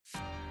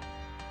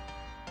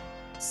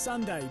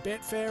Sunday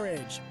Betfair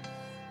Edge.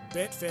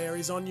 Betfair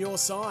is on your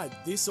side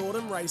this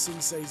autumn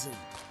racing season.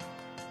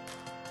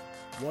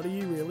 What are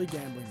you really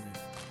gambling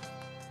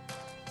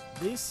with?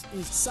 This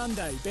is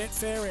Sunday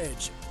Betfair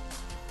Edge.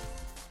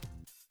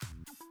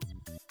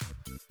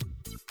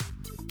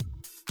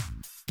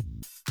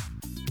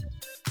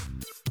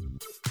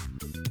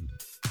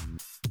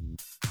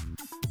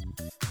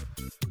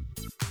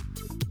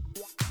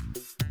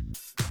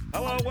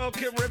 Hello,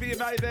 welcome wherever you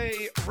may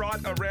be right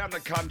around the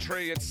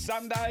country. It's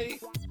Sunday,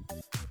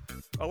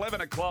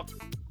 11 o'clock,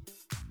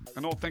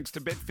 and all thanks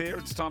to Betfair,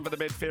 it's time for the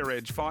Betfair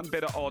Edge. Find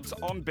better odds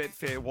on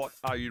Betfair. What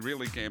are you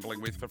really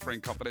gambling with? For free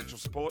and confidential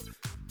support,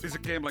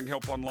 visit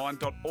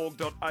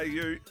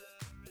gamblinghelponline.org.au.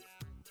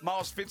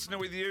 Miles Fitzner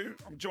with you.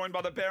 I'm joined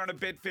by the Baron of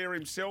Betfair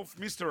himself,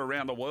 Mr.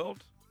 Around the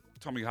World,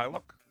 Tommy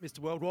Haylock. Mr.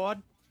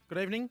 Worldwide, good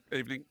evening.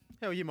 Evening.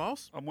 How are you,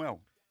 Miles? I'm well.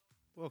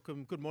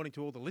 Welcome. Good morning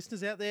to all the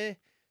listeners out there.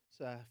 It's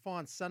a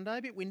fine Sunday,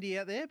 a bit windy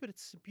out there, but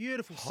it's a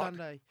beautiful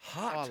Sunday.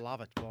 Hot. I love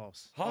it,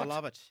 Miles. Hot. I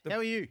love it. The How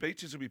are you?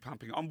 Beaches will be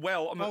pumping. I'm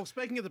well. Well,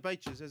 speaking of the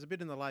beaches, there's a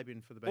bit in the lay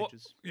bin for the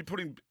beaches. You're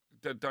putting.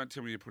 Don't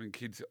tell me you're putting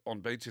kids on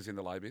beaches in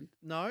the lay bin.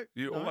 No.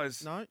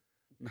 No.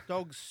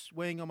 Dogs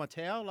weeing on my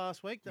towel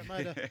last week. That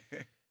made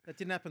that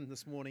didn't happen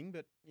this morning,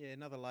 but yeah,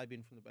 another lay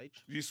bin from the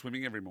beach. You're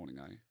swimming every morning,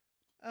 are you?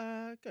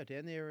 Go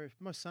down there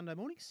most Sunday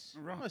mornings.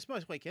 Right.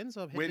 Most weekends.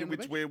 I've Where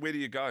do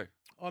you go?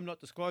 I'm not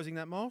disclosing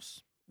that,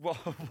 Miles. What?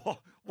 Do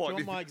you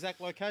want my exact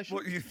location?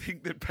 What do you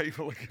think that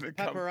people are going to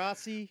come?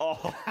 Paparazzi.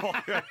 Oh,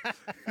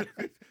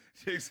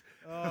 jeez.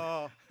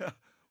 Oh,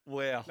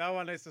 Wow. no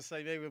one needs to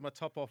see me with my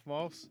top off,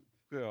 Miles.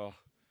 Oh,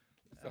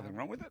 there's nothing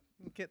wrong with it.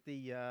 Get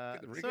the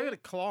rig so I out. got a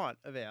client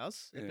of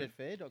ours at Yeah.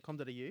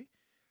 betfair.com.au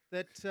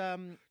that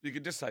You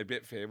can just say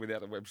Betfair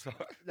without a website.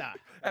 nah,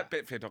 At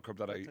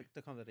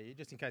betfair.com.au. .com.au,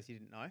 just in case you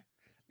didn't know.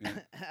 Yeah.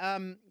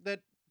 That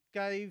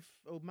gave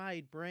or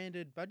made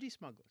branded budgie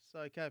smugglers.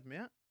 So gave them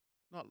out.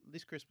 Not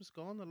this Christmas,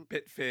 gone.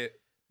 Betfair.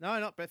 No,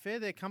 not Betfair.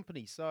 They're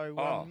company.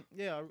 So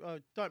yeah, I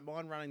don't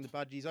mind running the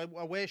budgies. I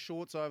wear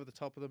shorts over the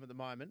top of them at the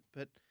moment,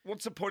 but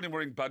What's the point in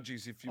wearing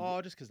budgies if you...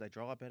 just because they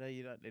dry better,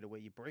 you don't need to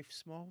wear your briefs,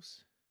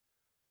 Smalls.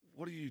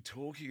 What are you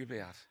talking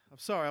about? I'm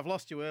sorry, I've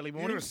lost you early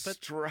morning.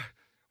 You're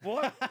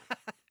What?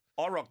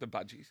 I rock the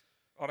budgies.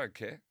 I don't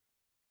care.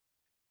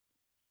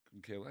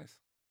 Couldn't care less.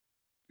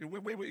 Wear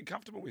what you're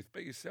comfortable with.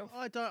 Be yourself.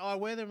 I don't. I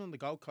wear them on the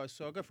Gold Coast,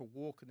 so I go for a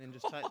walk and then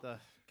just take the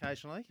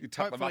occasionally. You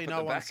tuck them Hopefully, up at no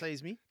the one back.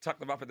 sees me. Tuck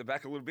them up at the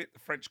back a little bit. The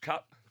French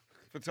cut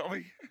for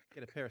Tommy.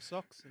 Get a pair of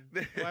socks,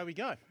 and away we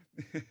go.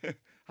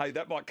 Hey,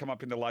 that might come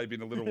up in the lab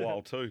in a little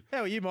while too. How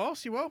are you,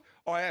 Miles? You well?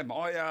 I am.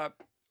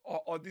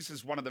 This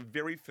is one of the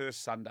very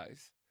first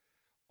Sundays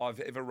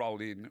I've ever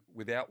rolled in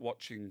without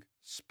watching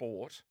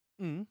sport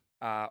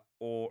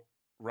or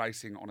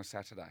racing on a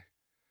Saturday.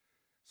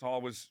 So I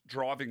was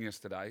driving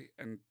yesterday,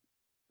 and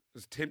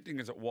as tempting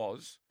as it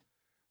was,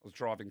 I was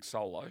driving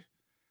solo.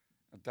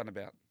 I've done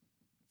about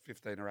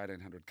 1,500 or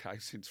 1,800 K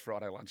since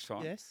Friday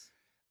lunchtime. Yes.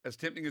 As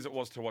tempting as it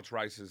was to watch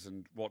races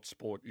and watch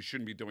sport, you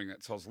shouldn't be doing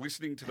that. So I was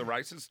listening to the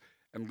races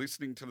and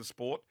listening to the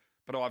sport,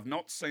 but I've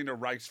not seen a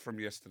race from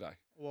yesterday.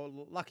 Well,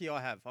 lucky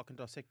I have. I can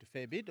dissect a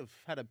fair bit. I've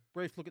had a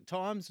brief look at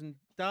times and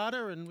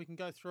data, and we can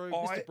go through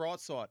Mr.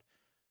 Brightside.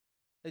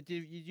 Do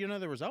you know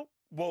the result?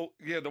 Well,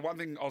 yeah, the one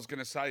thing I was going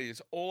to say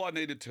is all I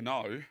needed to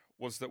know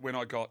was that when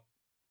I got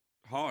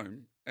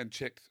home and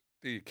checked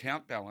the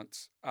account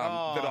balance,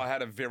 that I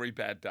had a very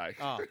bad day.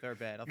 Oh, very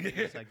bad. I thought you were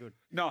going to say good.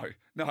 No,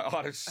 I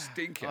had a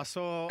stinker. I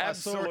saw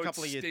a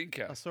couple of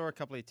stinker. I saw a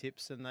couple of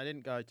tips, and they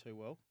didn't go too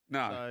well.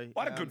 No, So,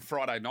 I had a good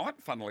Friday night,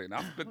 funnily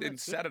enough, but then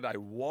that's good. Saturday,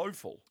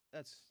 woeful.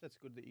 That's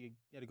good that you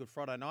had a good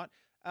Friday night.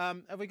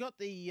 Have we got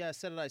the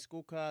Saturday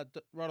scorecard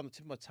right on the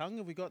tip of my tongue?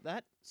 Have we got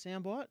that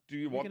soundbite? Do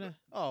you want it?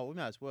 Oh, we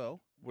may as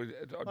well. I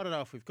don't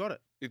know if we've got it.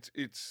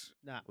 It's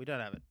Nah, we don't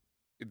have it.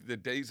 the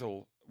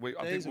diesel.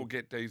 I think we'll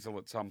get diesel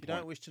at some If you point.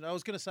 don't wish to know, I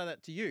was going to say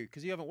that to you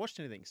because you haven't watched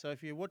anything. So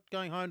if you're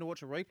going home to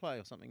watch a replay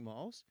or something,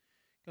 Miles,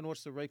 going to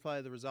watch the replay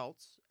of the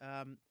results.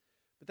 But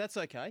that's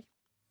okay.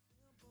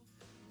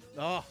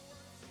 Oh,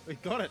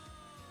 we've got it.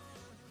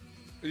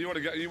 You want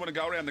to go? You want to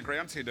go around the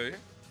grounds here, do you?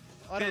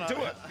 I don't know.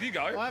 Do it. You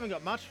go. I haven't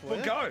got much for Well,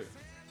 you. go.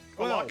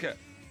 Well, I like it.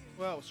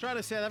 Well,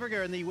 Australia, South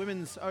Africa in the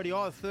women's ODI,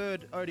 the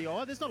third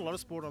ODI. There's not a lot of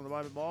sport on the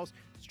moment, Miles.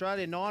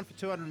 Australia 9 for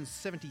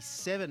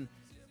 277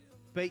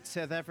 beat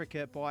South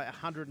Africa by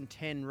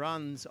 110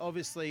 runs.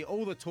 Obviously,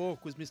 all the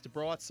talk was Mr.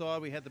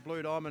 Brightside. We had the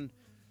Blue Diamond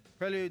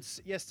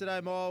Preludes yesterday,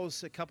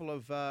 Miles. A couple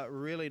of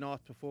really nice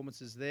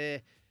performances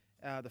there.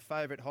 The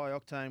favourite, High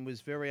Octane,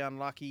 was very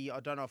unlucky. I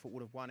don't know if it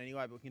would have won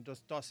anyway, but we can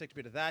just dissect a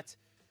bit of that.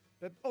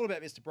 But all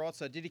about Mr.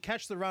 Brightside. Did he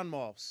catch the run,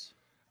 Miles?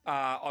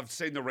 I've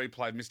seen the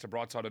replay. Mr.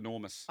 Brightside,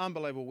 enormous.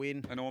 Unbelievable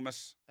win.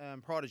 Enormous.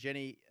 Prior to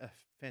Jenny, a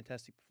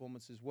fantastic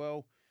performance as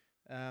well.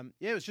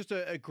 It was just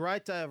a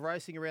great day of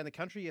racing around the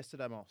country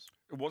yesterday, Miles.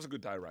 It was a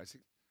good day of racing.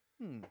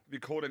 Have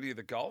you caught any of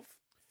the golf?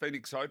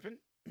 Phoenix Open?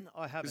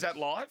 I haven't. Is that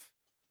live?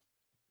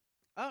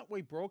 Aren't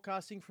we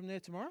broadcasting from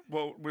there tomorrow?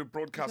 Well, we're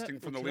broadcasting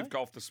from the today? Live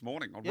Golf this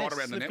morning. Right Yes,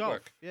 around the Live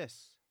network. Golf.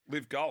 Yes.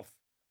 Live Golf.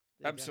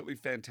 There you go. Absolutely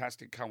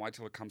fantastic. Can't wait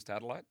till it comes to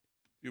Adelaide.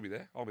 You'll be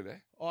there. I'll be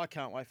there. I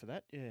can't wait for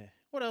that. Yeah.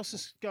 What else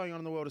is going on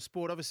in the world of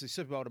sport? Obviously,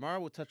 Super Bowl tomorrow.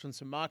 We'll touch on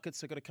some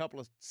markets. I've got a couple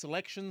of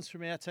selections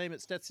from our team at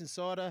Stats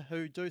Insider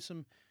who do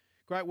some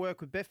great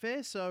work with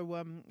Betfair. So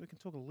we can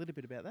talk a little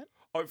bit about that.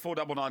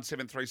 0499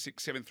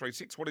 736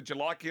 736. What did you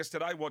like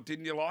yesterday? What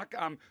didn't you like?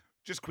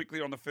 Just quickly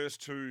on the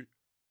first two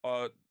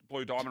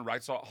Blue Diamond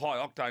race,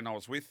 High Octane I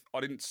was with.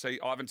 I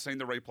haven't seen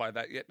the replay of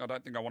that yet, and I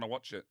don't think I want to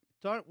watch it.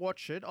 Don't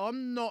watch it.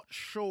 I'm not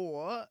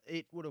sure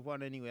it would have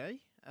won anyway.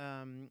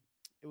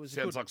 It was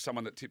Sounds like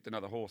someone that tipped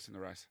another horse in the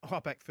race.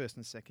 Oh, back first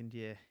and second,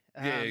 yeah.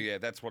 Yeah.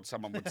 That's what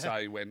someone would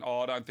say when,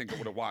 I don't think it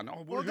would have won.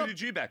 Oh, who did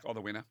you back? Oh,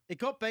 the winner. It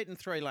got beaten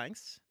 3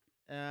 lengths.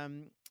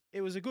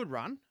 It was a good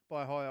run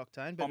by High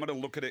Octane. But I'm going to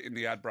look at it in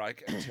the ad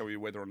break and tell you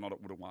whether or not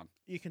it would have won.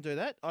 You can do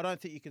that. I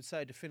don't think you can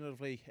say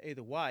definitively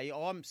either way.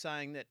 I'm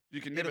saying that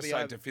you can never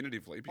say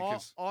definitively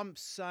because I'm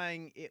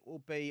saying it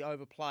will be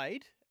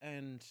overplayed.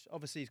 And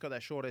obviously, he's got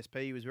that short SP.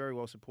 He was very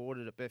well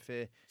supported at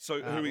Betfair. So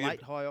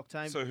late High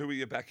Octane. So who are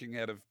you backing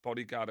out of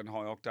Bodyguard and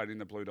High Octane in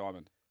the Blue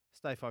Diamond?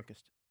 Stay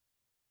focused.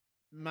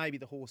 Maybe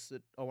the horse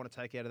that I want to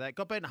take out of that.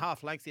 Got beaten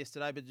half length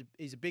yesterday, but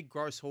he's a big,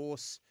 gross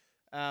horse.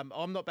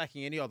 I'm not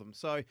backing any of them.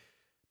 So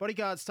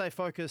Bodyguard, Stay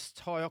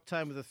Focused, High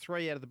Octane with a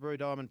 3 out of the Blue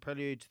Diamond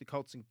prelude to the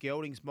Colts and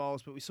Geldings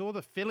miles. But we saw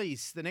the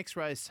fillies, the next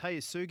race,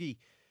 Hayasugi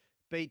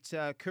beat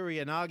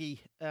Kuriyanagi.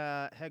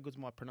 How good's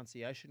my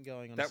pronunciation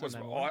going on that Sunday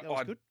was, morning? That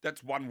was good.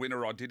 That's one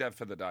winner I did have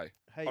for the day.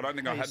 I don't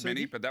think I had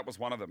many, but that was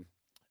one of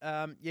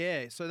them.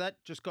 Yeah, so that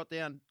just got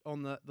down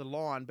on the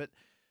line. But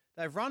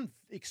they've run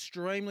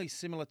extremely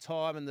similar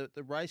time, and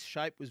the race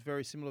shape was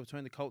very similar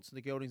between the Colts and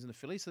the Geldings and the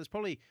fillies. So there's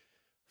probably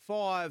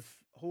 5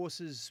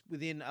 horses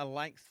within a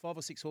length, 5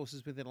 or 6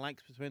 horses within a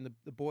length between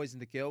the boys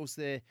and the girls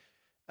there.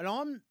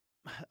 And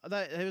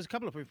there was a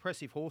couple of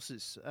impressive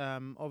horses.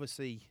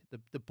 Obviously,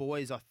 the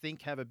boys, I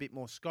think, have a bit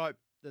more scope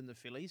than the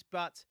fillies,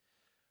 but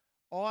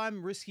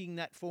I'm risking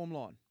that form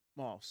line,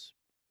 Miles.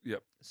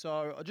 Yep.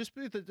 So just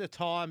with the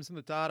times and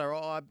the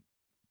data,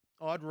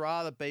 I'd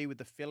rather be with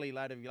the filly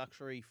Lady of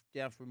Luxury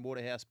down from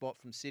Waterhouse Spot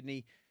from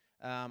Sydney.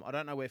 I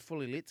don't know where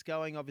Fully Lit's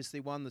going. Obviously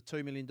won the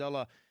 $2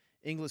 million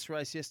Inglis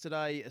race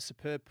yesterday. A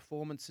superb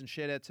performance, and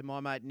shout out to my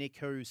mate Nick,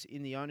 who's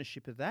in the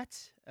ownership of that.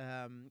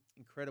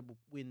 Incredible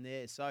win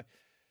there. So,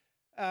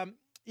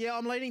 yeah,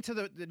 I'm leaning to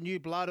the new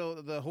blood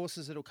or the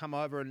horses that'll come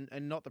over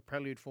and not the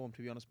prelude form,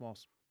 to be honest,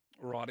 Miles.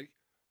 Righty.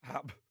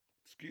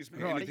 Excuse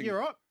me. Righty, you're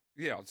right.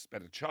 Yeah, I was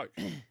about to choke.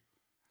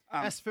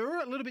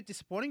 Asfura, a little bit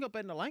disappointing, got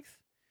beaten a length.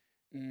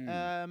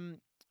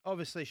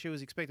 Obviously, she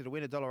was expected to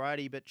win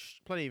 $1.80, but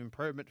plenty of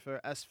improvement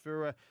for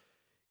Asfura.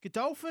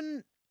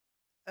 Godolphin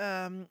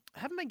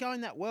haven't been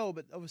going that well,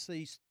 but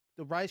obviously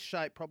the race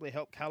shape probably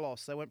helped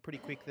Kalos. They went pretty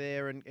quick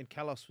there, and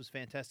Kalos was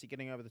fantastic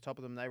getting over the top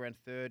of them. They ran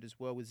 3rd as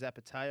well with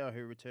Zapateo,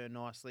 who returned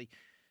nicely.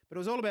 But it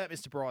was all about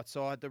Mr.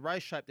 Brightside. The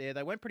race shape there,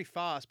 they went pretty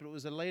fast, but it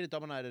was a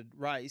leader-dominated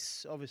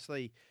race.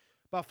 Obviously,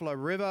 Buffalo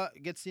River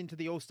gets into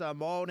the All-Star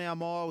Mile now.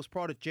 Miles,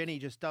 Pride of Jenny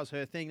just does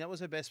her thing. That was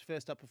her best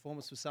first-up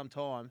performance for some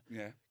time.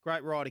 Yeah.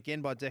 Great ride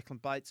again by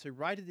Declan Bates, who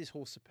rated this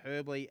horse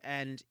superbly,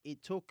 and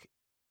it took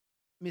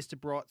Mr.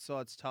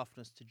 Brightside's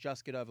toughness to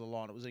just get over the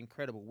line. It was an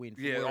incredible win.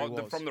 From where he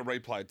was. From the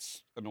replay,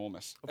 it's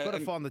enormous. I've got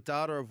to find the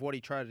data of what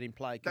he traded in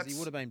play because he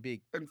would have been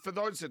big. And for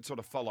those that sort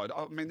of followed,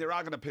 I mean, there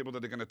are going to people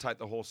that are going to take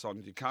the horse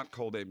on. You can't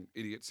call them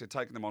idiots. They're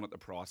taking them on at the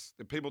price.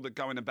 The people that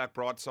go in and back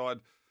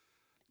Brightside,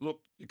 look,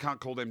 you can't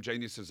call them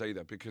geniuses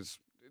either because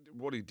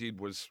what he did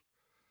was...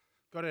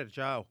 Got out of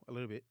jail a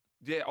little bit.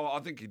 Yeah, I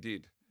think he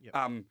did. Yep.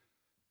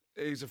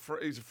 He's a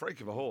freak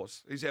of a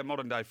horse. He's our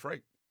modern-day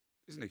freak,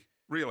 isn't he?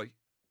 Really?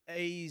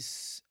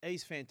 He's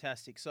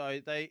fantastic. So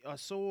I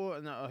saw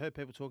and I heard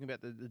people talking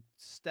about the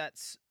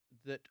stats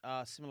that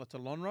are similar to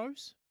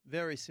Lonhro's.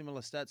 Very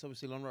similar stats.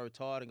 Obviously, Lonhro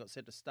retired and got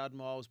sent to stud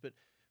miles. But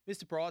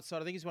Mr.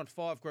 Brightside, I think he's won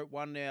 5 Group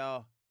 1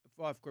 now,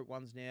 5 Group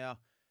 1s now.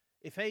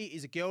 If he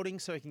is a gelding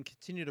so he can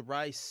continue to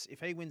race, if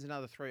he wins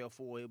another 3 or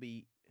 4, he'll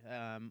be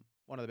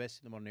one of the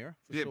best in the modern era,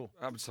 for sure.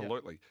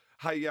 Absolutely.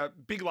 Yep. Hey,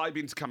 big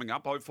lay-bins coming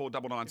up,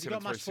 0499 Have you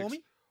got much for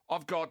me?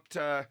 I've got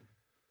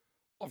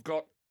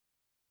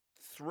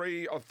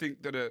 3, I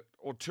think, that are,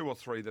 or 2 or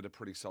 3 that are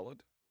pretty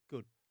solid.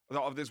 Good.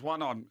 There's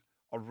one I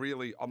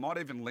might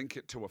even link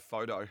it to a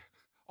photo.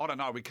 I don't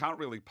know. We can't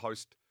really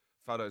post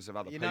photos of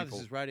other people. You know this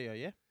is radio,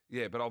 yeah?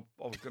 Yeah, but I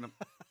was going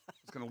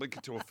to link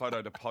it to a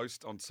photo to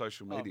post on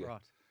social media. Oh,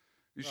 right.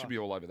 You should be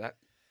all over that.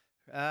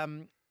 A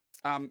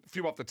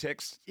few off the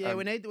text. Yeah,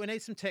 we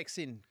need some texts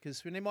in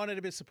because we might need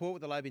a bit of support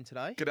with the lay-bin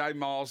today. G'day,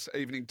 Miles.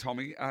 Evening,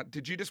 Tommy.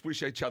 Did you just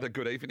wish each other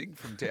good evening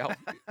from Dow?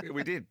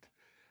 We did.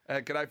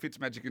 G'day,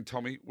 Fitzmagic and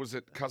Tommy. Was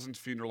at Cousin's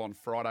funeral on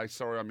Friday.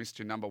 Sorry I missed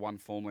your #1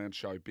 Form Lounge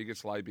show.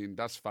 Biggest lay-bin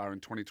thus far in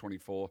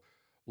 2024,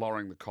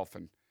 lowering the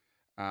coffin.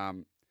 At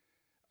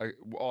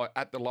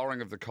the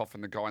lowering of the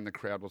coffin, the guy in the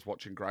crowd was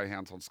watching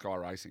greyhounds on Sky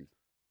Racing.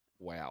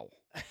 Wow.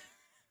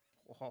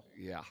 Wow.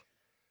 Yeah.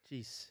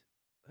 Jeez.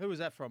 Who was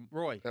that from?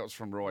 Roy. That was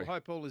from Roy. I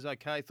hope all is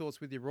okay.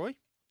 Thoughts with you, Roy?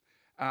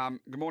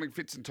 Good morning,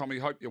 Fitz and Tommy.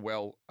 Hope you're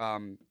well.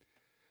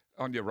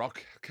 On your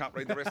rock. Can't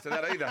read the rest of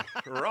that either.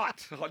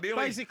 Right.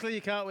 Basically,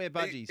 you can't wear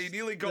budgies. He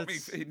nearly got me.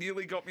 He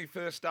nearly got me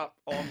first up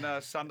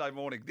on Sunday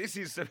morning. This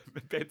is the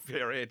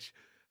Betfair Edge.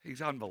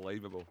 He's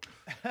unbelievable.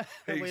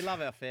 We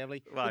love our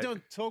family. Mate. We're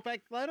doing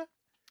talkback later?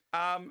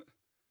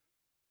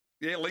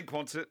 Yeah, Link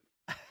wants it.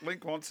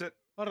 Link wants it.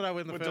 I don't know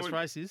when the first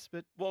race is,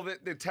 but... Well,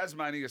 the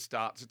Tasmania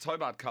starts. It's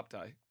Hobart Cup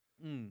Day.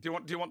 Do you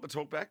want the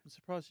talkback? I'm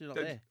surprised you're not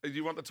there. Do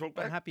you want the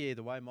talkback? I'm happy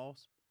either way,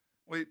 Miles.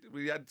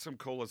 We had some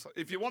callers.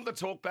 If you want the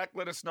talkback,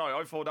 let us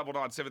know.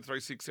 0499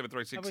 736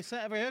 736.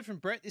 Have we heard from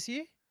Brett this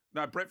year?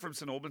 No, Brett from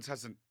St Albans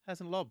hasn't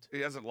lobbed. He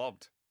hasn't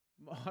lobbed.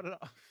 I don't know.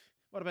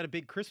 What about a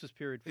big Christmas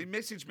period? He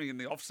messaged me in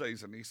the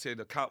off-season. He said,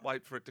 I can't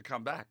wait for it to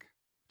come back.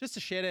 Just a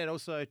shout-out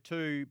also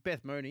to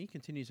Beth Mooney.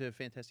 Continues her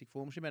fantastic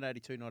form. She made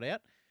 82 not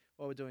out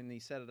while we're doing the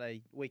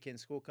Saturday weekend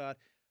scorecard.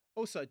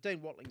 Also,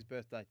 Dean Watling's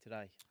birthday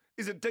today.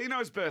 Is it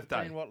Dino's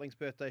birthday? Dean Watling's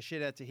birthday.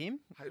 Shout-out to him.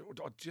 Hey,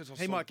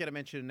 He might get a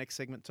mention in the next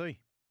segment too.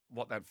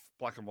 What, that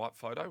black and white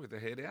photo with the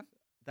hair down?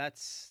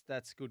 That's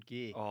good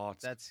gear. Oh,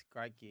 that's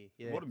great gear.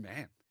 Yeah. What a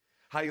man.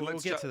 Hey, we'll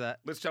get to that.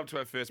 Let's jump to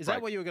our first Is break.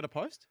 that what you were going to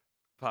post?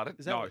 Pardon?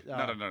 No.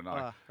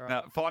 Right.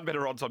 Now, find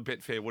better odds on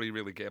Betfair. What are you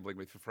really gambling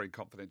with? For free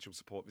confidential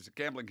support, visit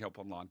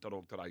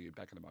gamblinghelponline.org.au.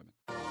 Back in a moment.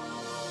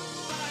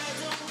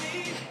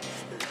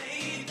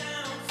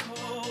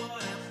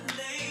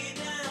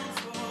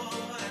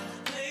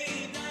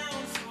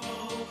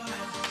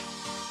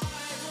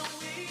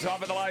 Time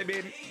for the lay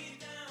bin.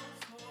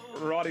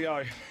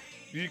 Rightio.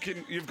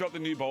 You've got the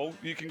new ball.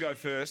 You can go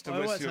first. I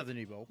always have the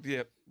new ball.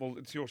 Yeah, well,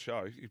 it's your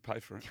show. You pay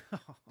for it.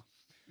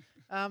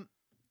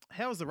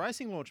 How was the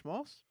racing launch,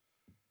 Miles?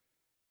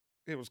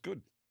 It was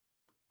good.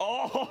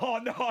 Oh,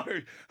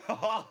 no.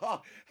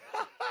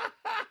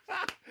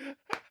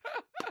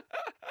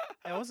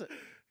 How was it?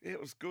 Yeah,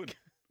 it was good.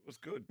 It was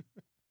good.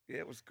 Yeah,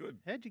 it was good.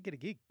 How'd you get a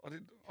gig? I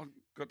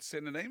got to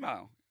send an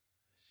email.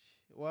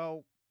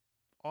 Well,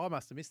 I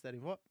must have missed that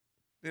invite.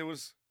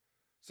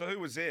 So who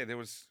was there? There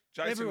was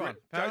Jason, Everyone,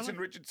 Jason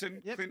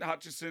Richardson, Yep. Clint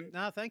Hutchison,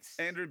 No, thanks.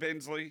 Andrew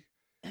Bensley,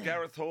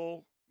 Gareth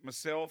Hall,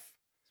 myself,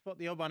 Spot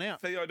the odd one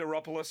out. Theo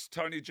Doropoulos,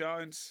 Tony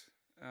Jones.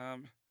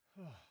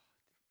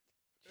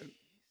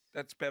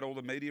 That's about all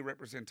the media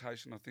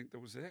representation I think that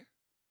was there.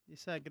 You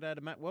say good day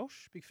to Matt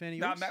Welsh, big fan of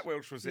yours? No, Matt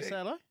Welsh was You there. say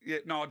hello? Yeah,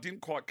 no, I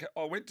didn't quite.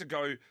 I went to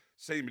go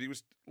see him, but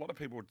a lot of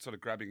people were sort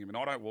of grabbing him, and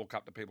I don't walk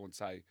up to people and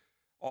say,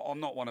 I'm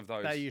not one of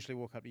those. They usually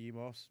walk up to you,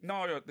 Miles.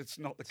 No, that's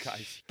not the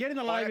case. Get in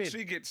the I lay bin.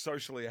 actually get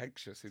socially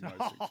anxious in those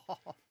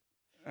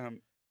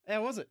things.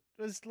 How was it?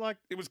 It was like...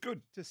 It was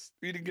good. Just...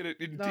 You didn't get it?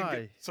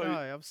 No,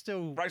 I'm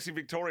still... Racing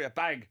Victoria,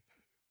 bang.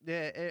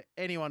 Yeah,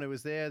 anyone who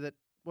was there that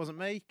wasn't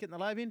me, getting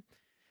the lay bin.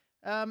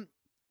 I've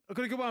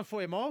got a good one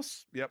for you,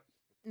 Miles. Yep.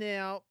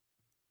 Now,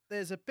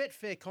 there's a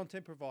Betfair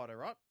content provider,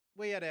 right?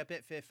 We had our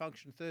Betfair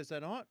function Thursday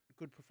night.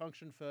 Good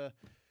function for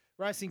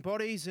racing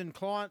bodies and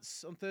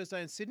clients on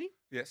Thursday in Sydney.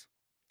 Yes.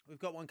 We've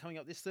got one coming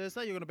up this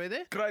Thursday. You're going to be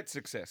there? Great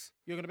success.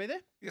 You're going to be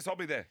there? Yes, I'll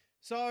be there.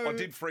 So I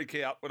did freak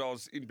out when I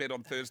was in bed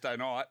on Thursday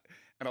night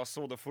and I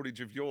saw the footage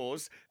of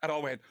yours and I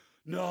went,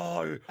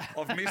 no,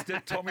 I've missed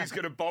it. Tommy's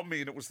going to bomb me,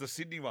 and it was the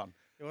Sydney one.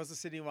 It was the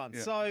Sydney one.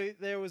 Yeah. So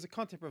there was a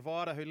content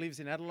provider who lives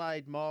in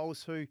Adelaide,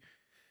 Miles, who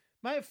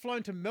may have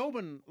flown to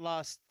Melbourne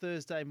last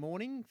Thursday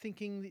morning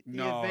thinking the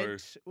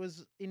event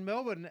was in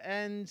Melbourne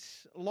and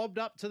lobbed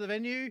up to the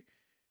venue,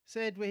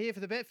 said, we're here for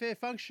the Betfair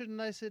function. And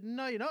they said,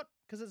 no, you're not,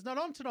 because it's not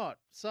on tonight.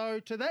 So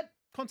to that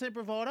content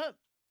provider,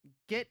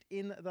 get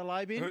in the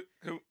lay bin.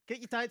 Who? Get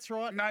your dates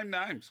right. Name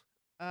names.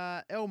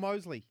 L.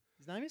 Mosley,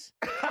 his name is.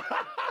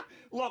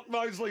 Lock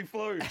Mosley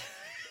flew.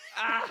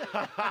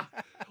 I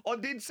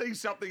did see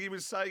something he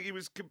was saying. He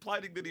was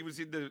complaining that he was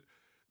in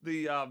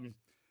the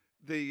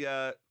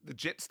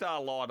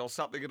Jetstar line or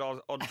something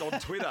on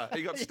Twitter.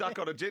 He got stuck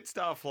on a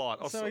Jetstar flight.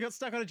 He got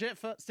stuck on a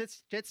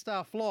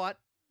Jetstar flight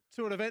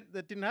to an event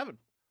that didn't happen.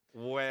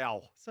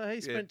 Wow. So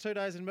he spent 2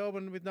 days in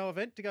Melbourne with no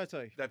event to go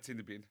to. That's in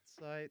the bin.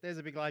 So there's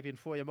a big lay bin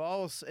for you,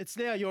 Miles. It's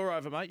now your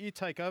over, mate. You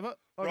take over.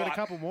 I've got a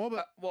couple more,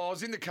 but well, I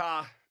was in the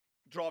car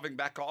driving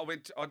back. I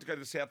had to go to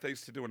the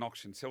southeast to do an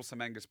auction, sell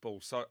some Angus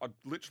bulls. So I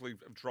literally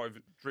have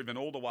driven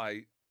all the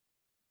way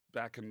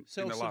back and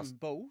sell some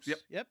bulls.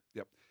 Yep.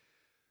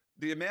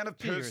 The amount of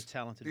you're a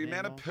talented man,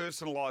 amount of Miles.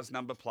 personalised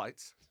number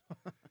plates.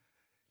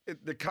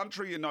 The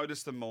country, you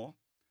notice them more,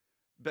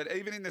 but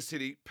even in the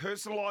city,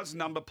 personalised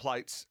number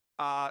plates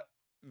are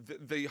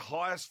the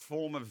highest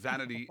form of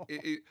vanity.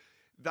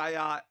 They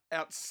are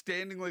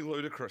outstandingly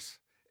ludicrous.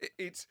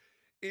 It's.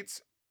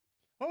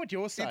 What would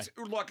yours say?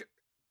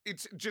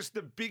 It's just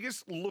the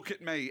biggest look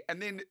at me,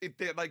 and then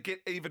they get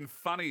even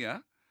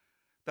funnier.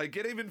 They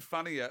get even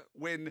funnier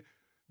when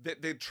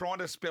they're trying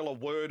to spell a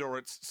word, or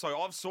it's. So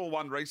I saw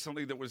one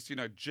recently that was,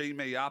 G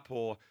me up,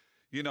 or,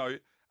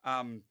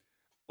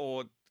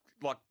 or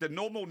like the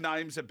normal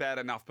names are bad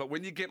enough, but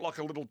when you get like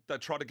they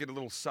try to get a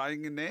little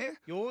saying in there.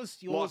 Yours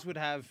would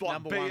have like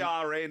number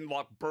BRN,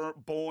 like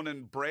born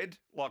and bred,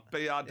 like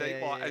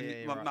BRD,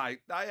 right. Mate,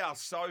 they are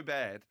so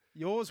bad.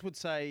 Yours would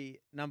say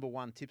number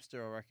one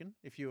tipster, I reckon.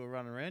 If you were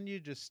running around, you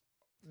just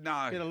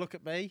get a look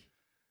at me.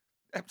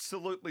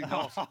 Absolutely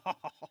not.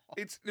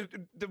 It's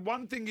the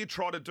one thing you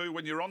try to do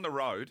when you're on the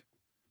road,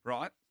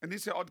 right? And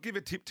this, I'd give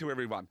a tip to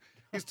everyone,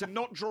 is to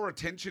not draw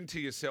attention to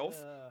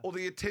yourself or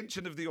the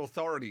attention of the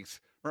authorities,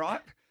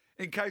 right?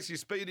 In case you're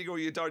speeding or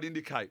you don't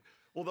indicate.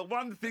 Well, the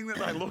one thing that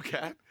they look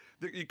at,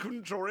 that you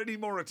couldn't draw any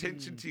more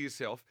attention to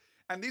yourself,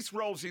 and this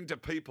rolls into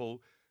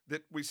people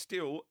that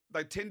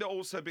they tend to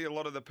also be a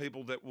lot of the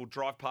people that will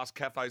drive past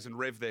cafes and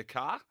rev their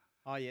car.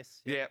 Oh,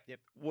 yes. Yep. Yep.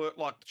 Work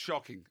like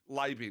shocking.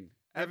 Lay-bin.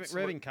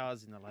 Revving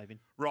cars in the lay-bin.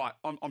 Right.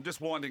 I'm just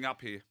winding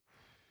up here.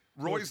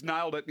 Roy's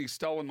nailed it and he's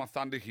stolen my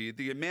thunder here.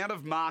 The amount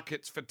of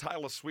markets for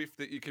Taylor Swift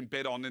that you can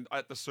bet on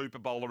at the Super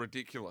Bowl are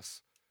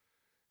ridiculous.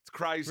 It's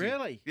crazy.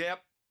 Really?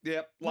 Yep.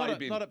 Not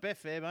at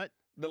Betfair, mate.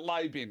 The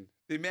lay-bin.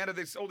 The amount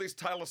of all this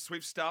Taylor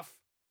Swift stuff,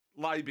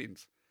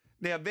 lay-bins.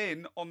 Now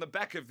then, on the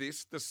back of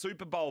this, the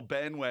Super Bowl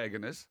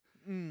bandwagoners,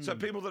 so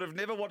people that have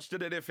never watched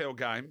an NFL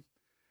game,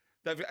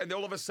 and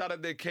all of a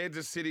sudden they're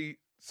Kansas City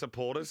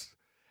supporters,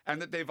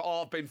 and that they've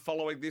been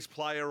following this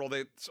player, or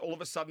they all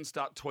of a sudden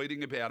start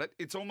tweeting about it.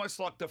 It's almost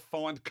like the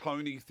Find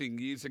Coney thing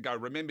years ago.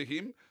 Remember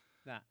him?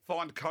 Nah.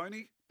 Find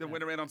Coney that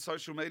went around on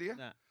social media?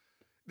 Nah.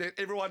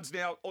 Everyone's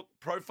now,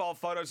 profile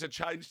photos are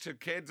changed to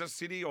Kansas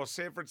City or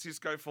San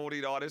Francisco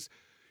 49ers.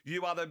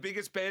 You are the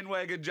biggest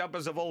bandwagon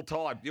jumpers of all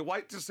time. You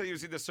wait to see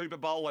who's in the Super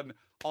Bowl and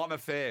I'm a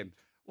fan.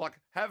 Like,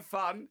 have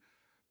fun,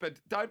 but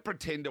don't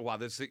pretend to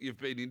others that you've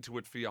been into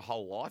it for your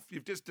whole life.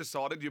 You've just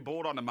decided you're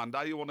bored on a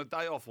Monday, you want a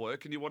day off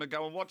work and you want to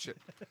go and watch it.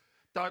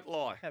 Don't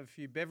lie. Have a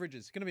few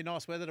beverages. It's going to be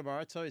nice weather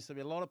tomorrow too, so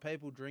there'll be a lot of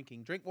people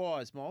drinking. Drink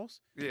wise,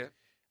 Miles. Yeah.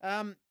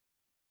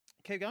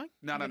 Keep going.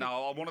 No.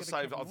 I'm going to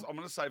save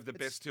the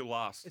best till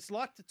last. It's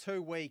like the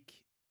 2-week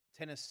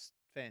tennis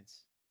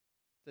fans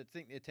that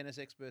think they're tennis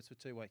experts for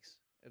 2 weeks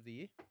of the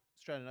year.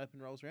 Australian Open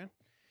rolls around.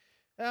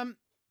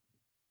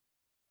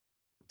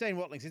 Dean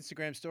Watling's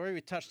Instagram story.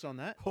 We touched on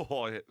that.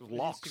 Oh, yeah.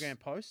 Locks. Instagram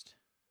post.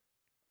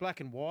 Black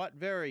and white.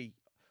 Very.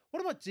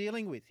 What am I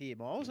dealing with here,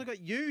 Miles? I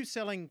got you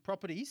selling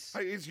properties.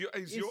 Hey,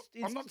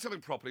 I'm not selling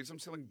properties. I'm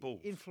selling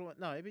bulls.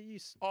 No, but you.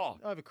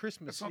 Over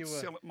Christmas, it's not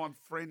selling. My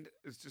friend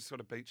has just got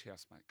a beach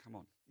house, mate. Come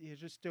on. You're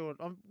just doing.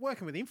 I'm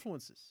working with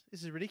influencers.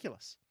 This is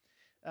ridiculous.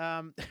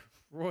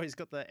 Roy's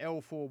got the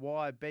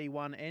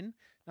L4YB1N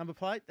number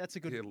plate. That's a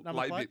good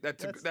number plate.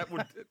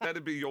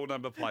 That'd be your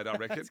number plate, I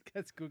reckon.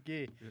 That's good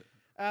gear.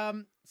 Yeah.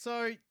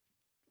 So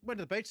went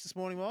to the beach this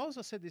morning, Miles.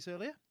 I said this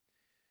earlier.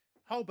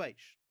 Whole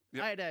beach.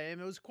 Yep. 8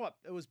 a.m.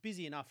 It was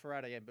busy enough for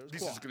 8 a.m. But it was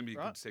this quiet, is going to be a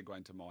right? good segue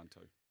into mine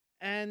too.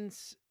 And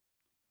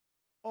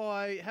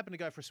I happened to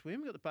go for a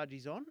swim, got the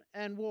budgies on,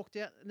 and walked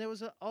out. And there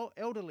was an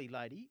elderly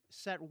lady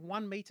sat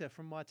 1 metre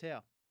from my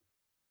towel.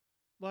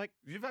 Like,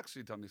 you've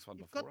actually done this one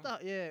before. Got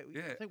that, yeah.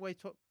 I think we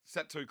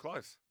sat too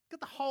close. Got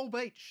the whole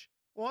beach.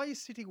 Why are you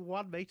sitting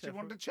 1 metre? She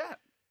wanted to chat.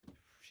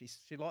 She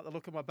liked the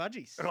look of my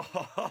budgies.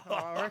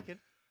 I reckon.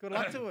 Good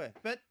luck to her.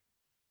 But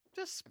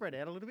just spread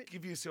out a little bit.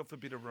 Give yourself a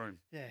bit of room.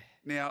 Yeah.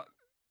 Now,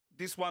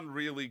 this one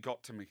really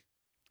got to me.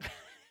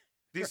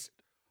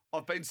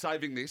 I've been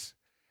saving this.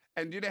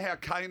 And you know how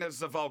Cana's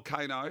the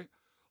volcano?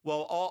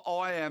 Well,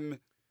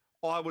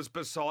 I was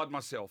beside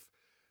myself.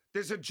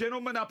 There's a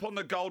gentleman up on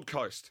the Gold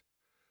Coast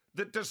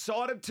that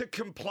decided to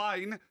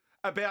complain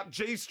about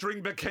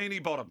G-string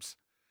bikini bottoms.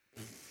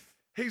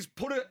 He's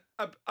put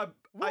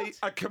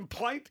a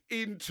complaint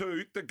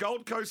into the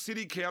Gold Coast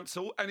City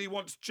Council and he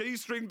wants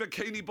G-string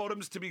bikini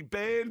bottoms to be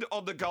banned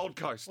on the Gold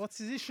Coast. What's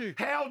his issue?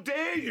 How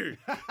dare you?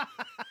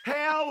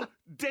 How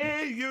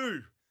dare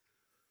you?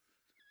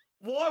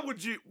 Why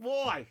would you?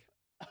 Why?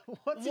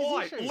 What's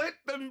Why? his issue? Let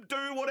them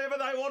do whatever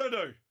they want to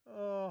do.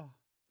 Oh.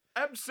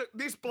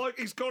 This bloke,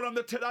 he's gone on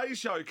the Today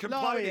Show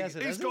complaining. No, he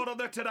hasn't, he's gone on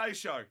the Today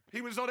Show. He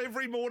was on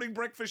every morning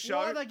breakfast show.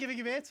 Why are they giving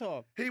him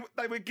airtime?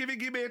 They were giving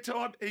him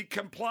airtime. He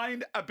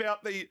complained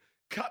about the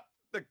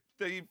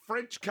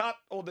French cut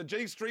or the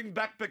G-string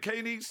back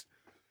bikinis.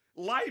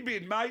 Lay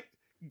bin, mate.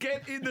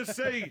 Get in the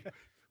sea.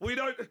 We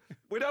don't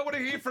want to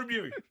hear from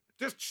you.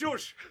 Just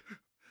shush.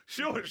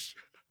 Shush.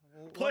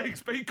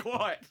 Please be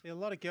quiet. There are a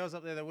lot of girls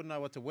up there that wouldn't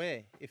know what to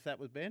wear if that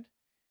was banned.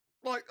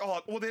 Like,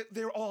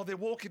 they're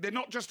walking. They're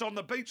not just on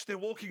the beach. They're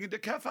walking into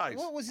cafes.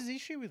 What was his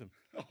issue with them?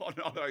 Oh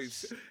no,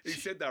 he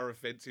said they were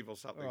offensive or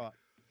something. Right.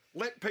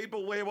 Let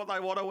people wear what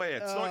they want to wear.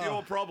 It's not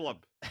your problem.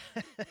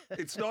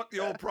 It's not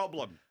your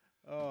problem.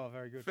 Oh,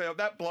 very good. Now,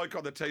 that bloke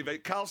on the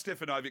TV, Carl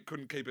Stefanovic,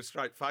 couldn't keep a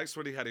straight face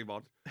when he had him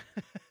on.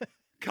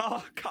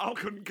 Carl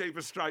couldn't keep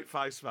a straight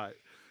face, mate.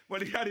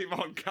 When he had him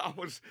on,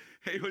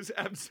 he was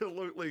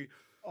absolutely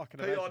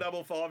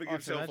P-I-5-5ing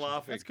himself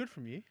laughing. That's good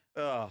from you.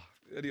 Oh,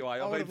 anyway,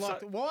 I would have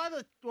liked it. Why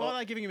are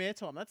they giving him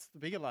airtime? That's the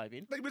bigger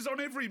lay-in. He was on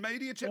every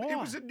media channel. It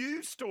was a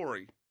news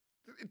story.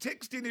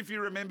 Text in if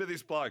you remember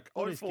this bloke.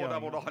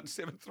 0499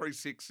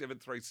 736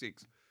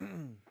 736.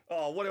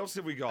 Oh, what else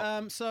have we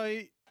got? So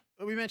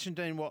we mentioned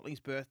Dean Watling's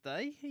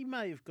birthday. He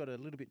may have got a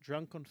little bit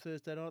drunk on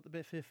Thursday night at the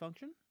Betfair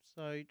function.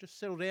 So just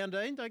settle down,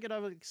 Dean. Don't get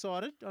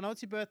overexcited. I know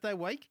it's your birthday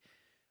week.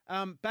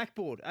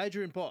 Backboard,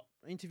 Adrian Bott,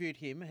 interviewed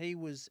him. He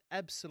was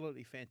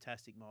absolutely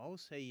fantastic,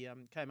 Miles. He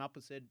came up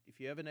and said, if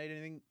you ever need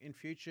anything in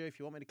future, if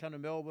you want me to come to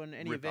Melbourne,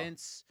 any Ripper.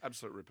 events.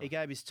 Absolute ripper. He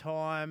gave his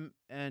time,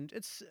 and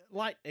it's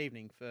late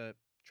evening for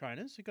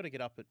trainers. You've got to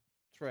get up at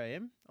 3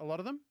 a.m., a lot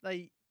of them.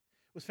 It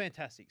was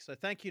fantastic. So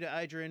thank you to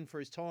Adrian for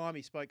his time.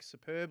 He spoke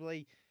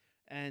superbly,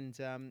 and,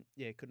 couldn't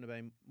have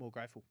been more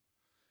grateful.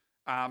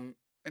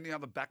 Any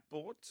other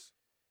backboards?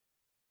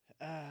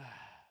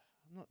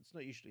 It's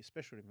not usually a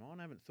specialty of mine.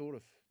 I haven't thought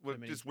of.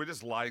 We're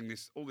just laying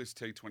all this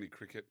T20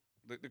 cricket.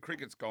 The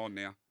cricket's gone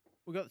now.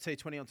 We've got the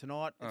T20 on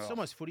tonight. It's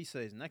almost footy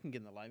season. They can get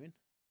in the lane in.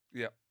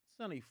 Yeah.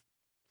 It's only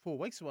 4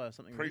 weeks away or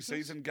something.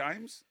 Pre-season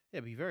games? Yeah,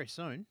 it'll be very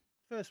soon.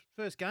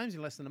 First games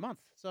in less than a month.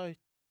 So.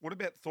 What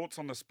about thoughts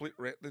on the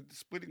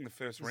splitting the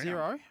first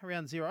round?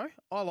 Round zero.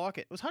 I like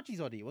it. It was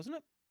Hutchie's idea, wasn't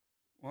it?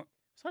 What? It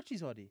was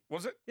Hutchie's idea.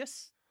 Was it?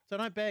 Yes. So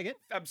don't bag it.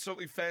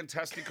 Absolutely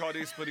fantastic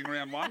idea, splitting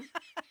round one.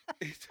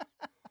 Gee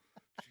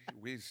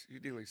whiz, you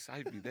nearly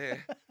saved me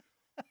there.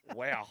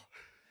 Wow.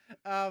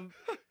 No,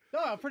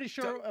 I'm pretty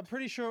sure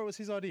it was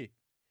his idea.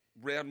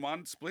 Round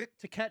one split?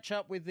 To catch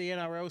up with the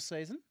NRL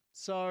season.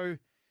 So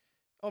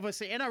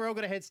obviously NRL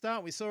got a head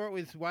start. We saw it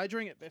with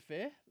wagering at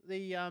Betfair.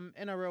 The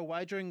NRL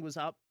wagering was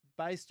up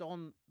based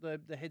on the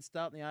head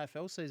start in the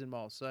AFL season,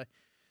 Miles. So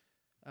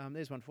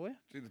there's one for you.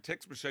 Gee, the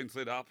text machine's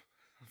lit up.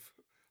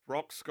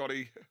 Rock,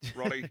 Scotty,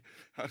 Roddy.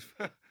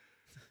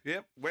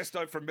 Yep,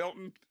 Westo from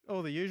Melton.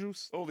 All the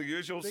usuals. All the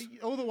usuals.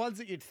 All the ones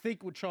that you'd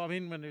think would chime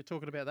in when you're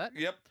talking about that.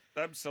 Yep,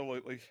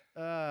 absolutely.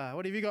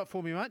 What have you got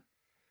for me, mate?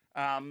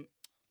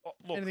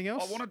 Look, anything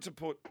else? I wanted to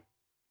put...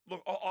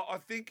 Look, I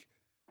think...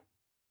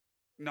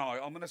 No,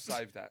 I'm going to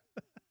save that.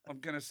 I'm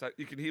going to say...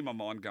 You can hear my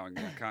mind going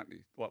now, can't you?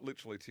 Like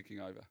literally ticking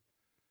over.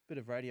 Bit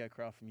of radio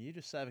craft from you.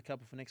 Just save a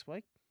couple for next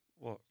week.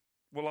 What?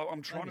 Well,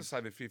 I'm trying to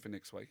save a few for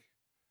next week.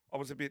 I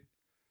was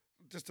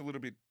just a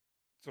little bit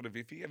sort of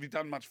iffy. Have you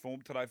done much form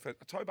today for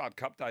Tobart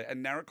Cup Day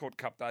and Narracourt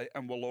Cup Day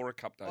and Wallora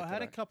Cup Day I had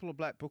today? a couple of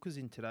black bookers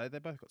in today. They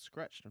both got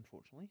scratched,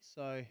 unfortunately.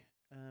 So,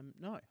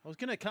 no. I was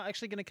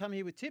actually going to come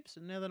here with tips,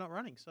 and now they're not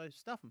running, so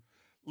stuff them.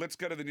 Let's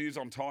go to the news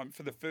on time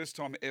for the first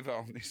time ever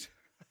on this.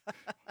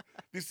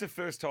 This is the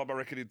first time, I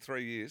reckon, in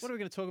 3 years. What are we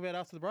going to talk about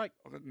after the break?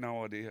 I've got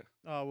no idea.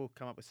 Oh, we'll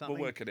come up with something.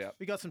 We'll work it out.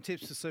 We got some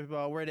tips for Super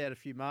Bowl. Read out a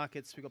few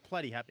markets. We've got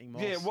plenty happening,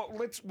 Miles. Yeah, well,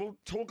 we'll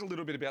talk a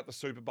little bit about the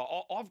Super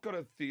Bowl. I've got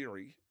a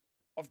theory.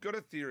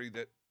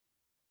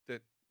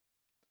 that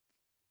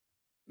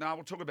No,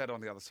 we'll talk about it on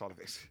the other side of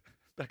this.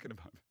 Back in a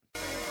moment.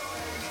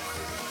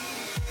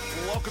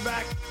 Welcome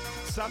back.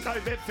 Sunday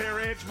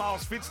Betfair Edge.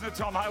 Miles Fitzner,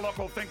 Tom Haylock.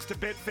 Well, thanks to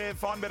Betfair.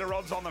 Find better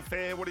odds on the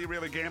fair. What are you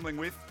really gambling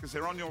with? Because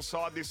they're on your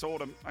side this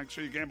autumn. Make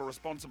sure you gamble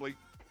responsibly.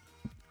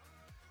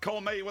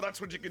 Call me. Well,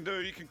 that's what you can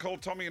do. You can call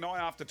Tommy and I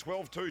after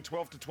 12 to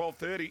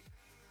 12:30.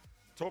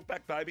 Talk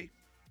back, baby.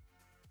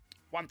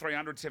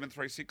 1300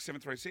 736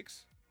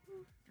 736.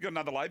 You got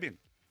another lay bin?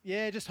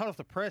 Yeah, just hot off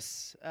the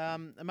press. A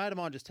mate of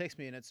mine just texted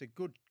me, and it's a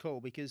good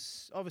call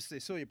because obviously I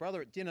saw your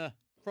brother at dinner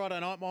Friday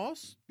night,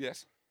 Miles.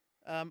 Yes.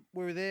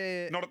 We were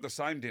there. Not at the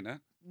same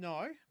dinner.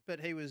 No, but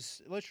he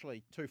was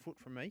literally 2 foot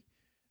from me,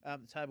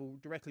 the table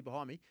directly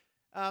behind me.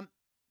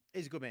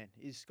 He's a good man.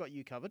 He's got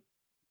you covered,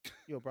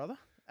 your brother.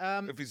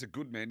 If he's a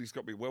good man, he's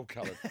got me well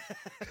covered.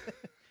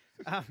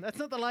 That's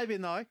not the lay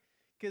bin, though,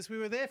 because we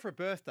were there for a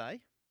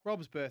birthday,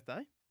 Rob's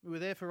birthday. We were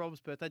there for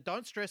Rob's birthday.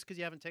 Don't stress because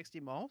you haven't texted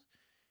him, Miles,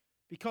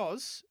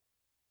 because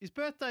his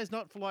birthday is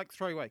not for like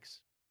 3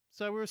 weeks.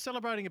 So we were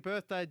celebrating a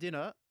birthday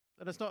dinner,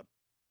 and it's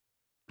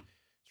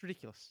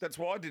ridiculous. That's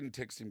why I didn't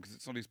text him, because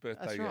it's not his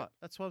birthday That's yet. right.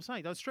 That's what I'm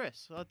saying. Don't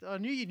stress. I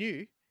knew you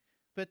knew,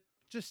 but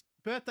just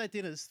birthday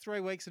dinners 3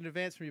 weeks in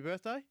advance from your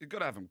birthday. You've got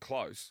to have them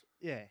close.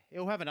 Yeah,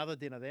 he'll have another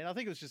dinner then. I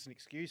think it was just an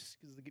excuse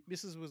because the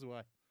missus was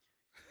away.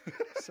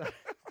 So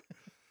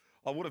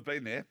I would have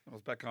been there. I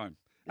was back home.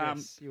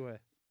 yes, you were.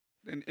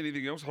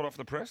 Anything else hot off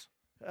the press?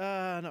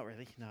 Not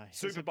really. No.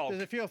 Super Bowl.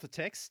 There's a few off the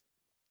text.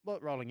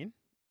 Lot rolling in.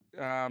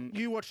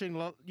 You watching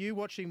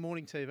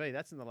morning TV?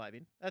 That's in the lay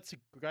bin. That's a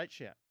great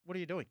shout. What are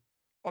you doing?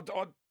 I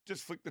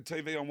just flick the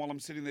TV on while I'm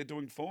sitting there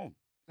doing form.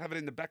 Have it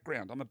in the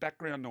background. I'm a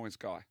background noise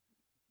guy.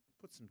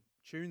 Put some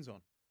tunes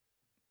on.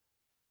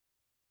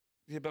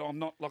 Yeah, but I'm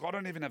not, like, I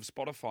don't even have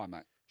Spotify,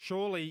 mate.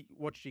 Surely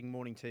watching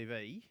morning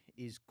TV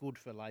is good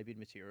for lay bin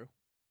material.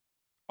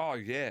 Oh,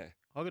 yeah.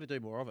 I've got to do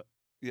more of it.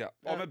 Yeah.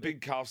 I'm a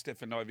big Carl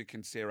Stefanovic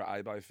and Sarah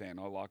Abo fan.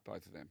 I like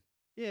both of them.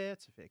 Yeah,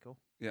 that's a fair call.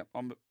 Yeah,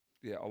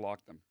 I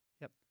like them.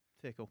 Yep,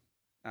 fair call.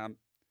 No,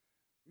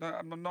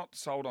 I'm not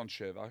sold on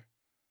Shervo.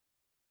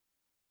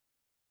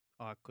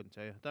 I couldn't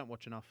tell you. I don't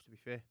watch enough, to be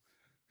fair.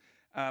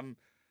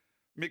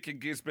 Mick and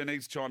Gisborne,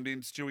 he's chimed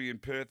in. Stewie in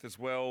Perth as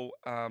well.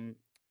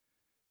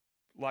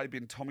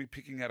 Labin Tommy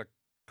picking out a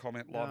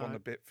comment live on the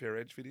Betfair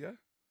Edge video.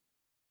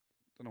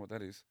 Don't know what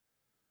that is.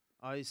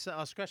 I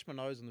scratched my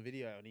nose on the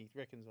video, and he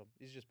reckons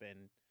he's just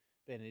been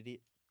an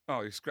idiot. Oh,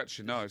 you scratched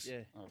your nose?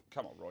 Yeah. Oh,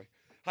 come on, Roy.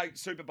 Hey,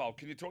 Super Bowl.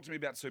 Can you talk to me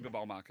about Super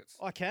Bowl markets?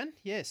 I can,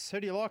 yes. Who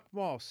do you like,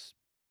 Miles?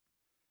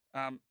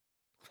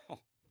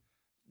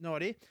 No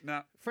idea.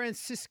 No. San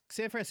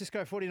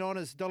Francisco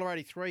 49ers,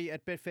 $1.83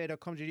 at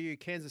betfair.com.au.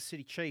 Kansas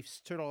City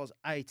Chiefs,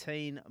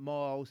 $2.18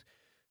 miles.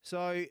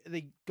 So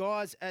the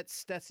guys at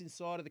Stats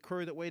Insider, the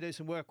crew that we do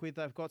some work with,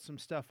 they've got some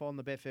stuff on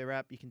the Betfair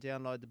app. You can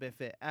download the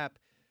Betfair app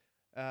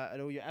at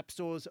all your app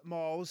stores,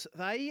 Miles.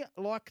 They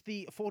like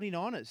the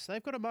 49ers.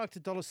 They've got it marked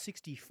at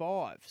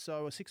 $1.65,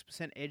 so a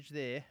 6% edge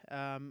there.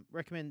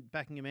 Recommend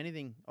backing them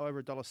anything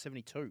over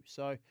 $1.72.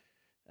 So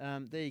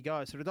there you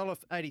go. So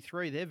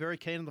 $1.83, they're very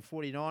keen on the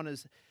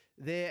 49ers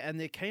there, and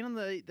they're keen on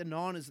the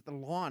Niners at the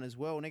line as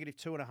well,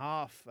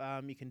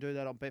 -2.5. You can do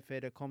that on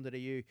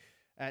betfair.com.au.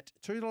 At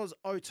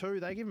 $2.02,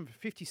 they give them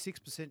a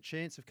 56%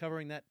 chance of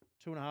covering that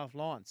 2.5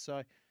 line.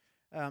 So,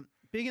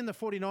 big in the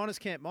 49ers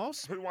camp,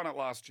 Miles. Who won it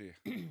last year?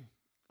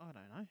 I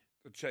don't know.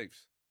 The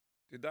Chiefs.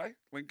 Did they?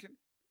 Lincoln?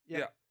 Yep.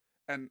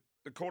 Yeah. And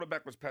the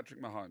quarterback was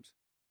Patrick Mahomes,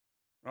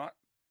 right?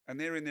 And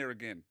they're in there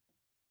again.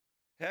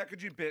 How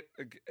could you bet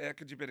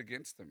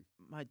against them?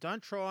 Mate,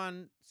 don't try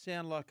and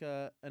sound like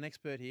an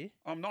expert here.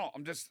 I'm not.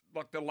 I'm just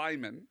like the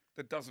layman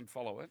that doesn't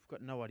follow it. I've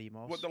got no idea,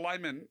 Miles. Well, the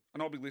layman,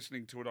 and I'll be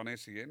listening to it on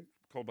SEN,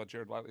 called by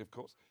Jared Whaley, of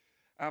course.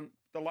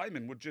 The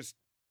layman would just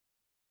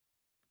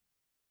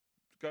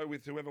go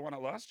with whoever won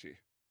it last year.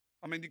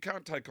 I mean, you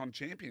can't take on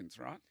champions,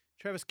 right?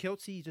 Travis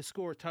Kelce to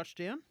score a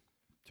touchdown,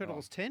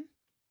 $2.10.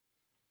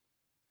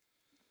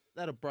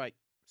 That'll break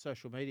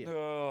social media.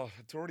 Oh,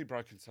 it's already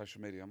broken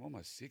social media. I'm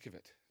almost sick of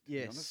it.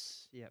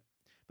 Yes, yep.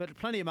 But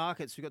plenty of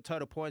markets. We've got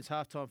total points,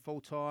 halftime,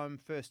 full-time,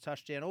 first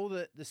touchdown, all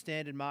the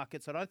standard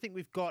markets. I don't think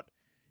we've got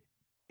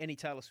any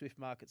Taylor Swift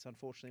markets,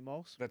 unfortunately,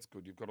 Miles. That's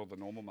good. You've got all the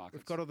normal markets.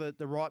 We've got all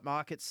the right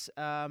markets.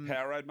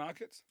 Powerade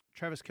markets?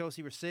 Travis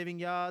Kelce receiving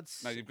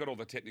yards. No, you've got all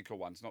the technical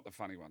ones, not the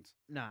funny ones.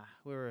 Nah,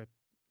 we're a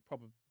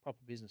proper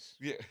business.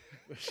 Yeah.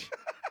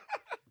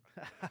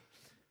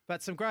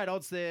 But some great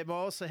odds there,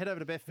 Miles. So head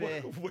over to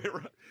Betfair.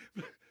 We're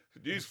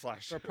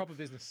newsflash. We're a proper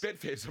business.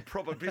 Betfair's a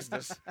proper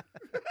business.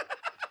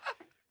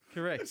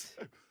 Correct.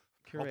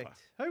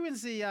 Who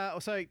wins the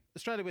so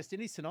Australia West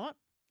Indies tonight?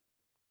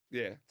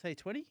 Yeah.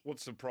 T20.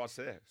 What's the price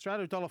there?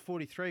 Australia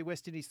 $1.43,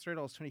 West Indies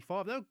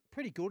 $3.25. They were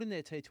pretty good in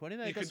their T20.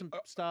 They got some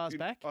stars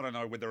back. I don't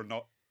know whether or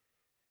not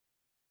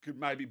could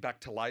maybe back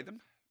to lay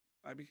them.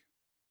 Maybe.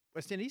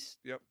 West Indies?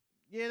 Yep.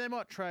 Yeah, they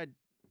might trade.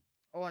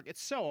 Like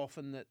it's so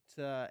often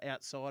that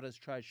outsiders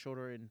trade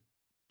shorter in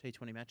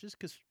T20 matches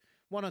because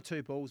 1 or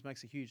 2 balls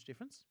makes a huge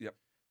difference. Yep.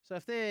 So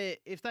if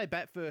they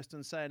bat first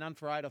and say an un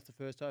for 8 off the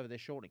first over, they're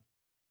shorting.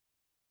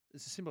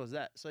 It's as simple as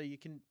that. So you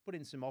can put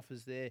in some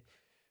offers there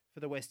for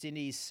the West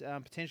Indies,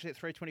 potentially at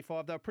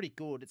 325. They were pretty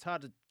good. It's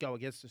hard to go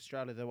against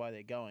Australia the way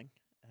they're going.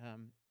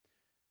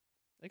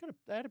 They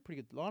had a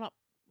pretty good lineup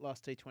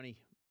last T20.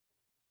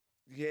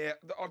 Yeah,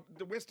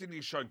 the West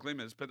Indies showed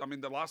glimmers, but I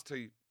mean the last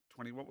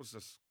T20, what was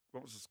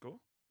the score?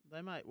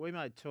 We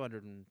made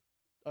 200 and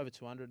over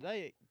 200.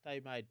 They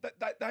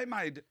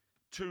made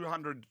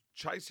 200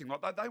 chasing.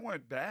 Like they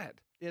weren't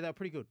bad. Yeah, they were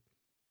pretty good.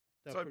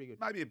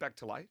 Maybe a back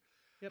to lay.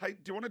 Yep. Hey,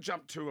 do you want to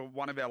jump to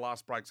one of our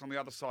last breaks? On the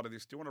other side of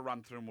this, do you want to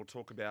run through and we'll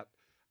talk about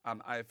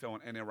AFL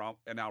and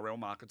NRL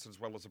markets as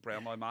well as the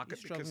Brownlow market?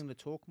 You're struggling to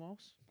talk,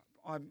 Miles?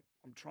 I'm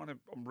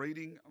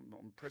reading,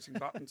 I'm pressing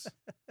buttons.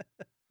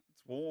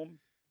 It's warm.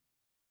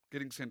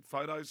 Getting sent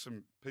photos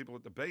from people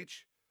at the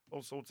beach,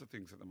 all sorts of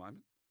things at the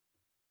moment.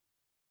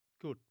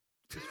 Good.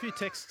 There's a few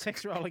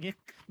texts rolling in.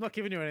 I'm not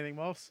giving you anything,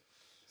 Miles.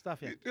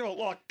 Stuff you. You're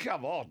like,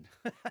 come on.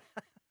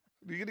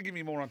 You're going to give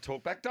me more on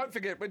Talkback. Don't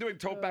forget, we're doing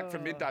Talkback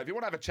from midday. If you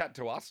want to have a chat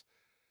to us,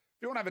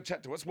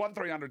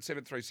 1300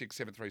 736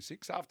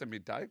 736 after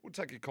midday. We'll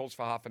take your calls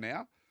for half an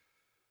hour.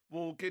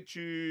 We'll get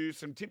you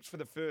some tips for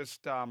the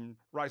first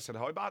race at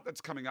Hobart.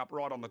 That's coming up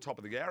right on the top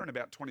of the hour in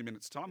about 20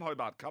 minutes' time.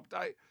 Hobart Cup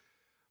Day.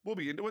 We'll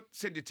be into it.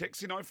 Send your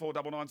text in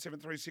 0499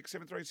 736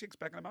 736.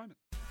 Back in a moment.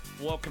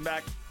 Welcome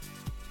back.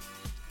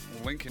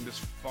 Lincoln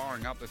just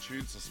firing up the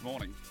tunes this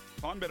morning.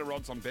 Find better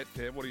odds on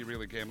Betfair. What are you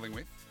really gambling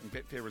with? And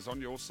Betfair is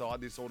on your side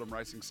this autumn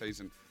racing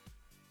season.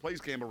 Please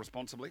gamble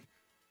responsibly.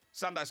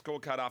 Sunday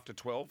scorecard after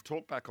 12.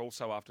 Talkback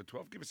also after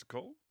 12. Give us a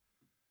call.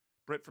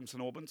 Brett from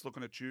St Albans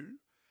looking at you.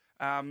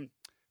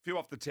 Few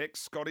off the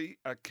text. Scotty,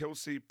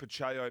 Kelsey,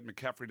 Pacheco, and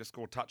McCaffrey to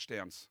score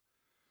touchdowns.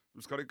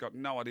 Scotty, got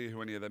no idea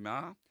who any of them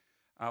are.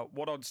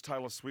 What odds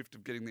Taylor Swift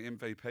of getting the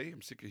MVP?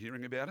 I'm sick of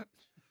hearing about it.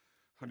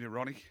 On your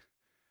Ronnie.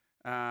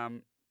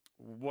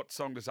 What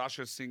song does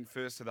Usher sing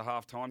first to the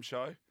halftime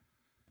show?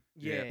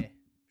 Yeah,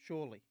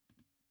 surely.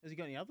 Has he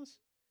got any others?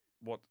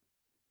 What?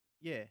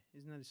 Yeah,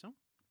 isn't that his song?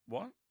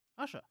 What?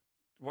 Usher.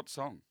 What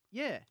song?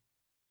 Yeah.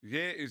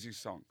 Yeah is his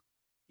song.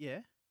 Yeah.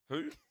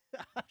 Who?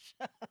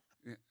 Usher.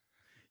 Yeah.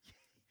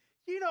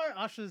 You know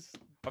Usher's.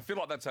 I feel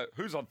like that's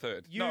who's on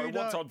third?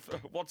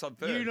 What's on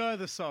third? You know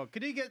the song.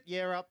 Can you get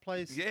Yeah up,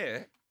 please?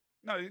 Yeah.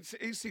 No,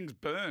 he sings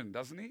Burn,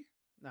 doesn't he?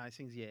 No, he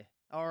sings Yeah.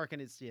 I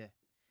reckon it's Yeah.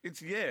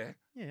 It's Yeah.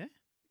 Yeah.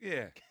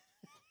 Yeah.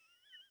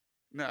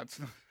 No, it's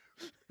not.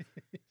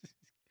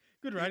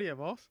 Good radio,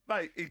 boss.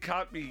 Mate, it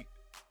can't be.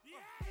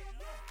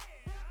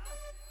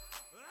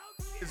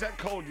 Is that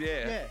called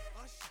Yeah? Yeah.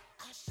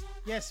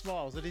 Yes,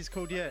 Miles. It is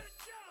called Yeah.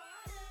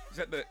 Is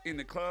that the In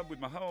the Club with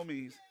my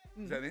homies?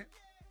 Is that it?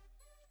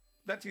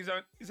 That's his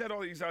own. Is that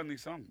all his only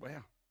song?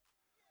 Wow.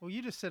 Well,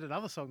 you just said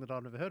another song that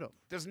I've never heard of.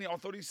 Doesn't he? I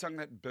thought he sung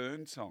that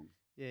Burn song.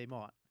 Yeah, he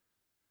might.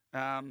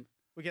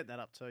 We're getting that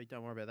up too.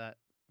 Don't worry about that.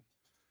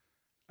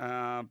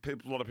 A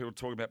lot of people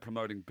talking about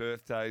promoting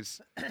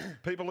birthdays.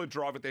 People who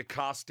drive with their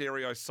car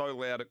stereo so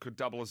loud it could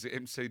double as the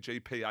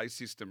MCG PA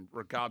system.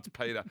 Regards,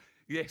 Peter.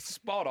 Yes,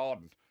 spot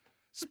on.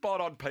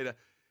 Spot on, Peter.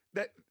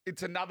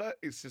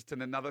 It's just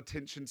another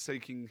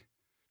tension-seeking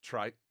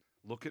trait.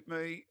 Look at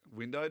me,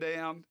 window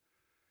down,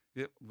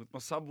 yep, with my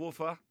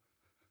subwoofer,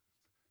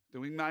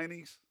 doing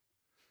manies.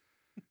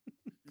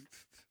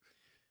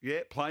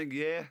 Yeah, playing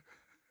yeah.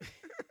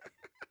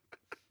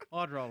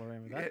 I'd roll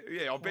around with that.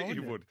 Yeah, I bet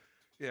you would.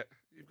 Yeah,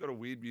 you've got a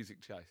weird music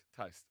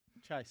taste.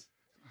 Chase.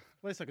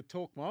 At least I could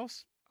talk,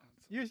 Miles.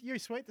 You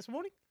sweet this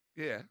morning?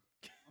 Yeah,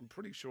 I'm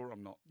pretty sure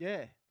I'm not.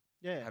 Yeah.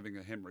 Having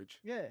a hemorrhage.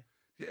 Yeah.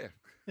 Yeah.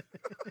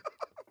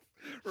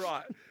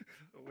 Right.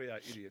 We are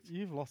idiots.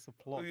 You've lost the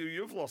plot.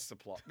 You've lost the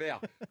plot.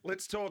 Now,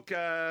 let's talk.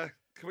 Can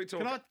we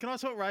talk? Can I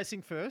talk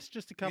racing first?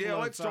 Just a couple. Yeah,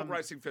 let's talk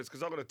racing first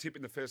because I've got a tip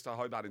in the first to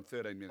Hobart in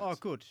 13 minutes. Oh,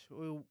 good.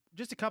 Well,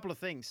 just a couple of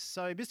things.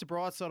 So, Mr.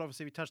 Brightside,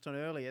 obviously, we touched on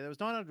earlier. There was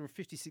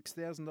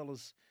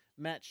 $956,000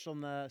 matched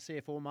on the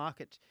CF4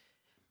 market.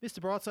 Mr.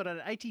 Brightside had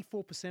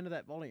 84% of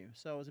that volume,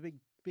 so it was a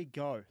big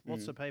go.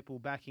 Lots of people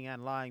backing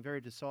and laying.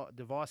 Very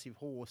divisive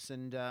horse,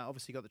 and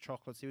obviously got the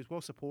chocolates. He was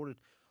well supported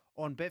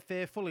on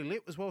Betfair. Fully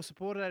Lit was well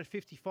supported at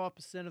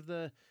 55% of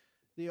the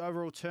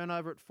overall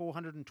turnover at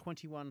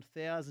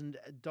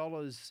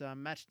 $421,000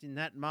 matched in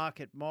that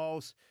market.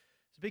 Miles,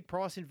 it's a big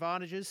price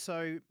advantages.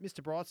 So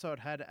Mr. Brightside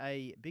had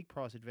a big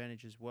price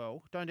advantage as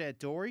well. Don't Doubt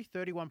Dory,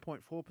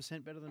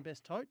 31.4% better than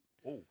Best Tote.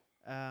 Oh.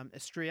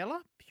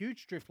 Estrella,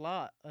 huge drift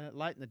late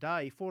in the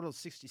day,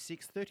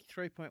 $4.66,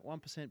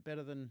 33.1%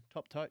 better than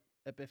Top Tote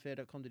at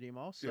betfair.com.au,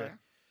 Miles. So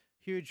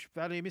huge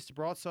value. Mr.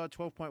 Brightside,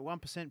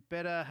 12.1%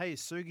 better. Hey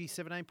Sugi,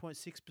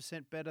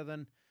 17.6% better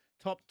than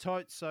Top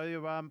Tote.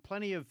 So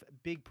plenty of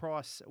big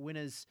price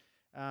winners.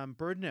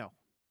 Broodnell,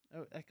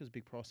 that was a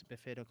big price at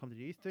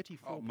betfair.com.au.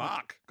 34. Oh,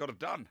 Mark, got it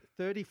done.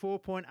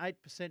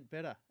 34.8%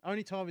 better.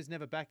 Only time he's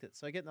never backed it.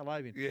 So getting the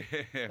lobe in. Yeah.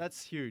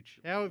 That's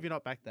huge. How have you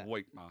not backed that?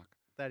 Weak, Mark.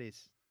 That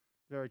is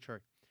very true.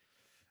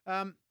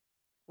 What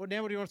do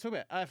you want to talk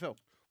about? AFL.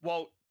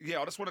 Well,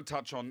 yeah, I just want to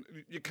touch on,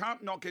 you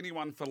can't knock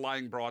anyone for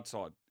laying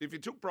Brightside. If you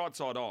took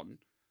Brightside on,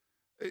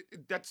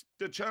 that's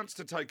the chance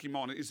to take him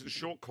on is a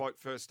short quote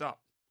first up.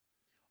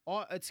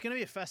 Oh, it's going to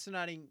be a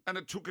fascinating... And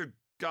it took a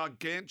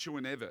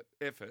gargantuan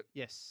effort.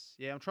 Yes.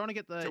 Yeah, I'm trying to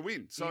get the to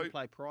win. So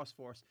play price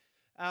for us.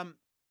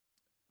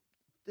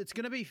 It's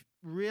going to be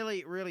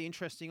really, really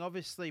interesting.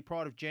 Obviously,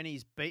 Pride of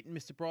Jenny's beaten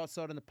Mr.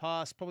 Brightside in the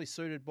past, probably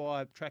suited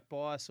by track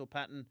bias or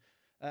pattern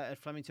at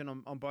Flemington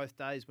on both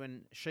days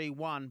when she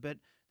won. But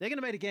they're going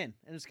to meet again,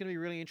 and it's going to be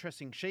really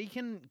interesting. She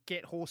can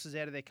get horses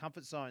out of their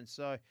comfort zone.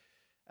 So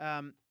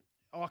I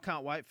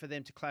can't wait for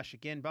them to clash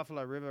again.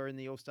 Buffalo River in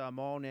the All-Star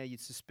Mile now,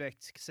 you'd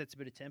suspect, sets a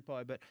bit of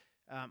tempo. But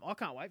I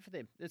can't wait for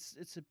them. It's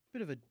a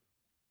bit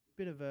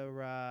of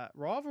a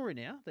rivalry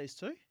now, these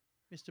two.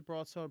 Mr.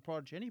 Brightside and Pride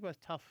of Jenny, both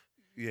tough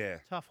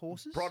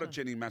horses. Pride of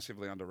Jenny,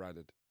 massively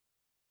underrated.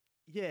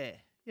 Yeah,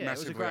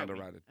 massively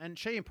underrated. And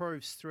she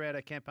improves throughout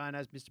her campaign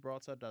as Mr.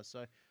 Brightside does.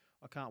 So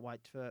I can't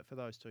wait for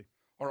those two.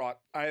 All right,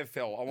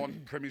 AFL. I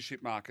want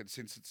premiership market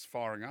since it's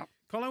firing up.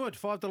 Collingwood,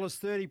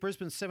 $5.30.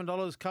 Brisbane,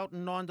 $7.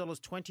 Carlton,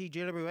 $9.20.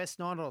 GWS,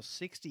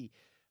 $9.60.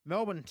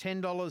 Melbourne,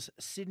 $10.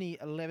 Sydney,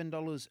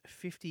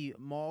 $11.50.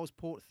 Miles,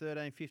 Port,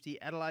 $13.50.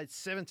 Adelaide,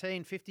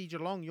 $17.50.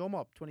 Geelong, your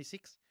mob,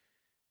 $26.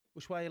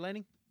 Which way are you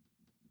leaning?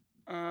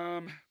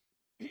 I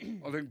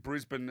think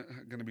Brisbane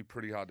are going to be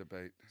pretty hard to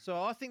beat.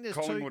 So I think there's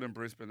Collingwood and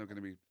Brisbane are going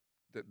to be,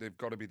 they've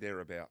got to be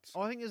thereabouts.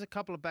 I think there's a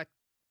couple of back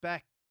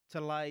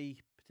to lay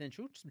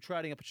potential, some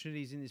trading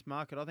opportunities in this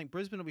market. I think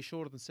Brisbane will be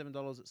shorter than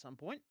 $7 at some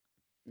point.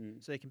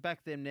 So you can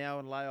back them now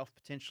and lay off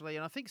potentially.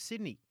 And I think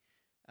Sydney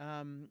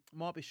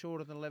might be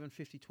shorter than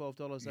 $11.50,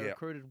 $12. They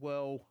recruited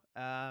well.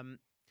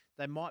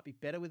 They might be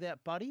better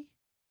without Buddy,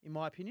 in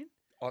my opinion.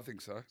 I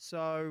think so.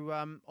 So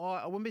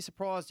I wouldn't be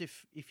surprised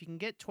if you can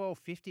get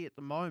 $12.50 at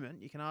the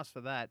moment. You can ask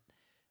for that.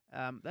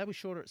 They'll be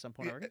shorter at some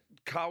point, I reckon.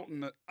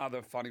 Carlton are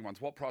the funny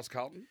ones. What price,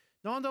 Carlton?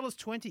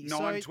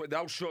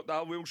 $9.20.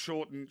 They will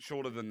shorten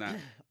shorter than that.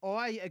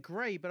 I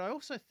agree, but I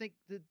also think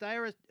that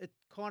they're a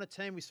kind of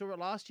team, we saw it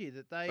last year,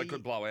 that they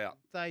could blow out.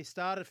 They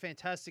started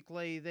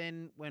fantastically,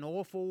 then went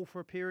awful for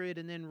a period,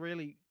 and then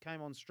really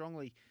came on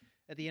strongly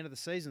at the end of the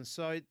season.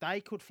 So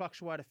they could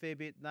fluctuate a fair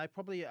bit. They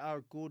probably are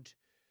a good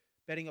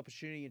betting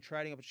opportunity and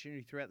trading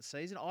opportunity throughout the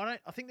season. I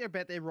think they're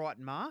about their right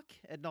mark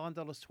at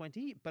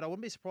 $9.20, but I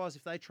wouldn't be surprised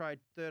if they trade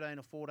 13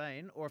 or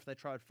 14 or if they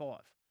trade 5.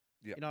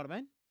 Yep. You know what I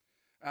mean?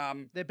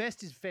 Their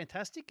best is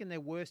fantastic and their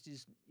worst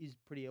is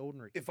pretty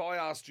ordinary. If I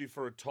asked you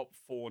for a top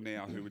 4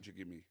 now, who would you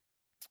give me?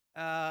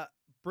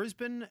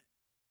 Brisbane,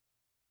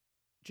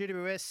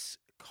 GWS,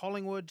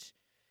 Collingwood,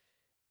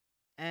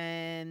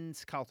 and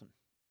Carlton.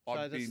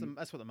 So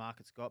that's what the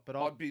market's got. But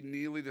I'd be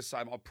nearly the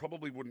same. I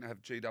probably wouldn't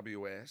have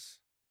GWS.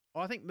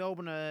 I think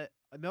Melbourne are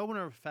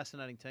a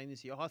fascinating team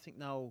this year. I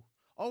think I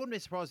wouldn't be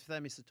surprised if they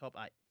miss the top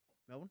 8.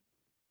 Melbourne.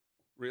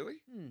 Really?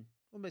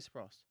 Wouldn't be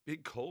surprised.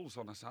 Big calls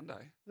on a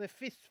Sunday. They're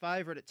 5th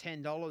favourite at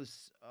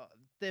 $10.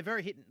 They're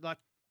very hitting. Like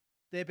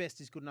their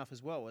best is good enough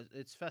as well.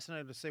 It's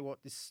fascinating to see what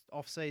this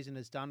off season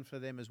has done for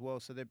them as well.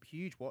 So they're a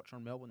huge watch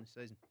on Melbourne this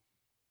season.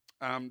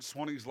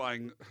 Swanee's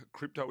laying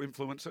crypto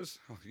influencers.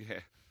 Oh yeah.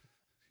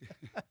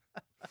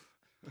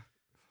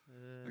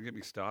 Don't get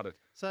me started.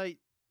 So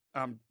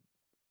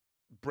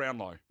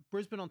Brownlow.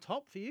 Brisbane on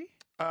top for you?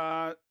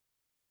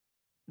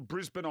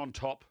 Brisbane on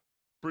top.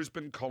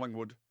 Brisbane,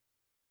 Collingwood,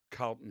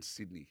 Carlton,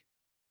 Sydney.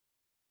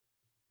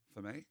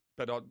 For me,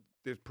 but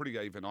they're pretty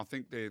even. I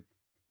think they're.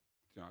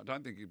 I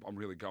don't think I'm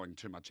really going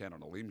too much out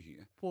on a limb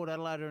here. Port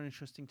Adelaide are an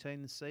interesting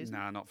team this season.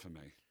 Nah, not for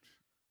me.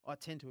 I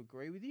tend to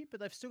agree with you, but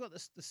they've still got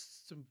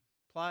some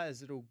players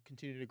that will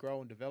continue to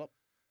grow and develop.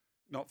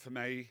 Not for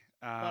me.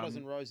 Butters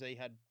and Rosie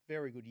had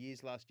very good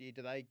years last year.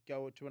 Do they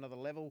go to another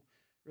level?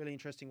 Really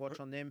interesting watch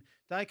on them.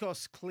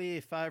 Dacos,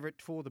 clear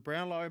favourite for the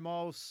Brownlow,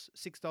 Miles,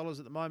 $6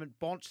 at the moment.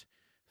 Bont,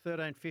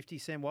 $13.50.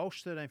 Sam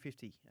Walsh,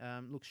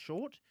 $13.50. Looks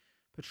short.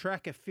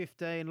 Petraka,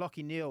 15.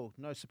 Lockie Neal,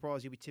 no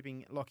surprise you'll be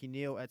tipping Lockie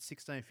Neal at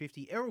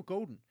 $16.50. Errol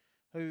Goulden,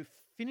 who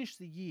finished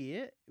the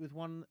year with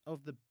one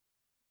of the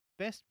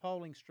best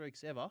polling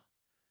streaks ever.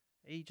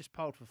 He just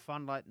polled for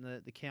fun late in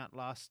the count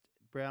last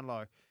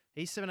Brownlow.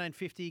 He's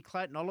 $17.50.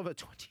 Clayton Oliver,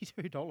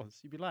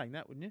 $22. You'd be laying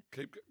that, wouldn't you?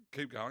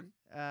 Keep going.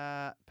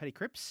 Paddy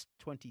Cripps,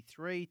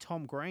 23.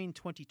 Tom Green,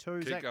 22.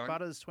 Keep Zach going.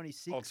 Butters,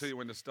 26. I'll tell you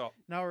when to stop.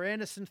 Noah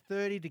Anderson,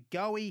 30.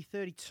 DeGoey,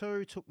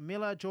 32. Took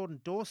Miller.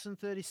 Jordan Dawson,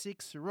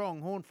 36.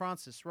 Wrong. Horn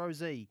Francis,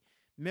 Rosie.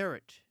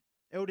 Merritt.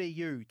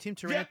 LDU. Tim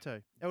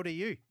Taranto.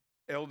 LDU.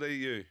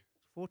 LDU.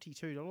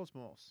 $42,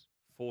 Miles.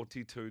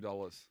 $42.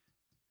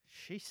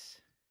 Jeez.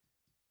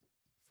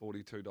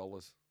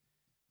 $42.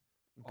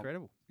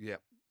 Incredible. Yeah.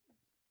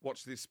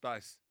 Watch this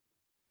space.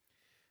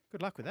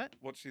 Good luck with that.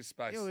 Watch this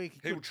space. Yeah,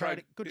 good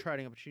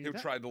trading opportunity. He'll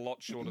trade a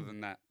lot shorter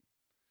than that.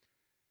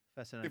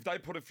 Fascinating. If they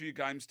put a few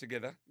games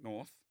together,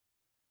 North,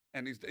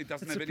 and he doesn't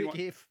That's have a anyone.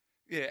 big if.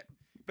 Yeah,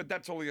 but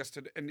that's all he has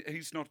to do. And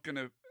he's not going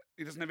to.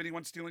 He doesn't have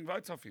anyone stealing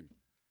votes off him.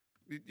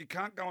 You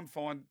can't go and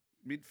find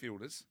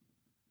midfielders.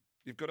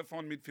 You've got to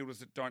find midfielders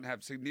that don't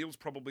have. See, Neil's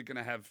probably going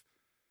to have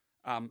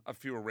a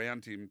few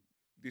around him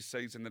this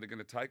season that are going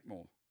to take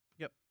more.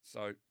 Yep.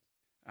 So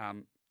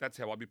that's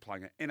how I'd be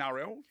playing it.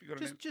 NRL, if you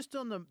got just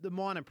on the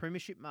minor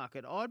premiership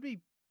market, I'd be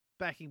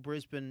backing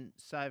Brisbane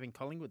saving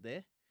Collingwood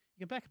there. You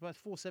can back it both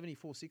 470,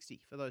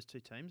 460 for those two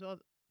teams. I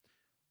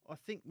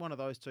think one of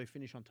those two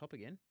finish on top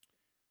again.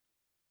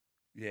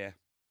 Yeah.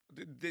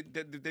 They're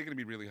going to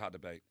be really hard to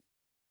beat.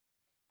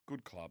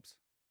 Good clubs.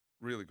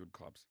 Really good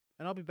clubs.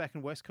 And I'll be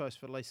backing West Coast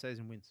for at least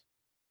season wins.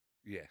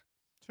 Yeah.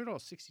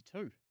 $2.62.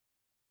 It's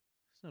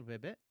not a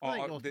bad bet.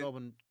 I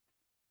think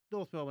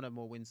North Melbourne have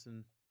more wins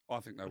than I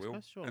think they will.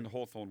 Coast, And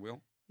Hawthorn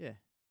will. Yeah.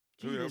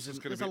 Who else is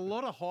going to There's a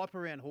lot of hype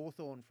around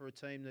Hawthorn for a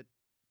team that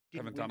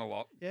haven't done a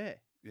lot. Yeah.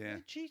 Yeah.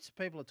 Jeez,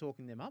 people are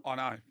talking them up. I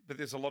know, but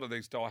there's a lot of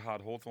these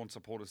diehard Hawthorn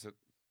supporters that.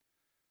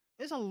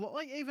 There's a lot,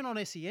 like, even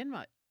on SEN,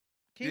 mate.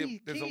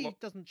 Kenny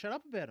doesn't shut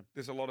up about him.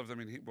 There's a lot of them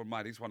in here. Well,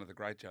 mate, he's one of the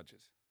great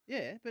judges.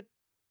 Yeah, but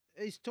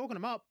he's talking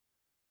them up.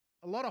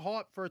 A lot of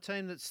hype for a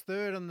team that's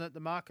third on the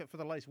market for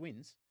the least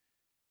wins.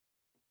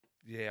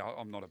 Yeah,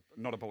 I'm not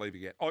a believer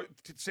yet. Oh,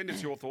 send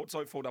us your thoughts.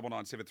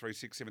 0499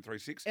 736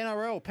 736.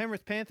 NRL,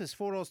 Penrith Panthers,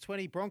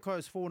 $4.20.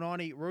 Broncos,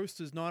 $4.90.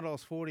 Roosters,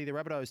 $9.40. The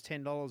Rabbitohs,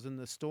 $10. And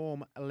the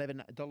Storm,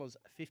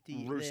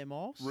 $11.50 there,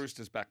 Miles.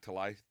 Roosters back to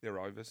lay. They're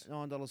overs.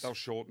 $9. They'll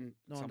shorten.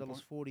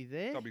 $9.40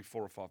 there. They'll be $4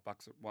 or $5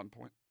 at one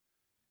point.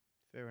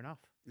 Fair enough.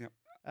 Yep.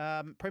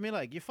 Premier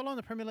League. You following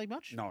the Premier League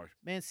much? No.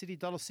 Man City,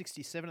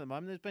 $1.67 at the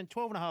moment. There's been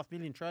 12.5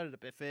 million traded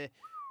at Betfair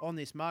on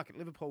this market.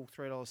 Liverpool,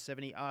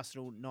 $3.70.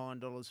 Arsenal,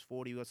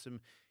 $9.40. We've got some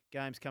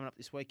games coming up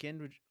this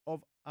weekend which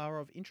are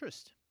of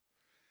interest.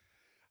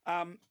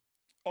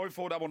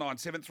 0499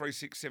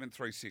 736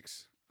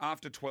 736.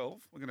 After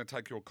 12, we're going to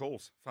take your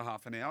calls for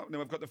half an hour. Now,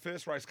 we've got the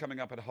first race coming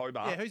up at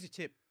Hobart. Yeah, who's your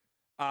tip?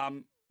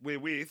 We're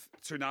with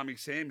Tsunami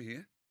Sam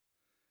here.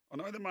 I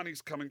know the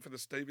money's coming for the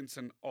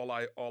Stevenson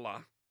Ole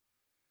Ola.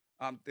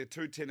 They're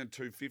 210 and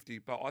 250,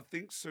 but I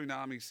think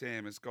Tsunami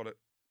Sam has got it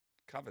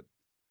covered.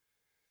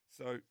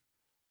 So,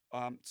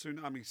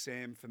 Tsunami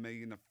Sam for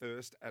me in the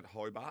first at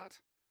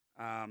Hobart.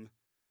 And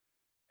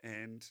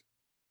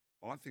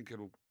I think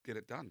it'll get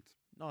it done.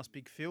 Nice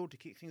big field to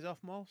kick things off,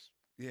 Miles.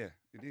 Yeah,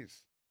 it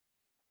is.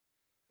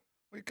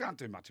 Well, you can't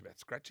do much about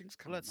scratchings,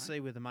 can you? Let's see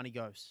where the money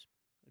goes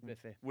at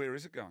Betfair. Where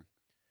is it going?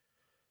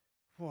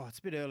 Well, it's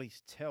a bit early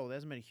to tell. There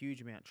hasn't been a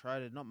huge amount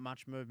traded. Not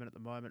much movement at the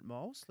moment,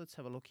 Miles. Let's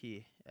have a look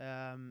here.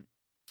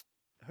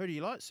 Who do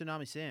you like?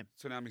 Tsunami Sam.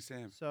 Tsunami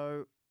Sam.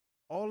 So,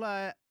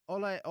 Ola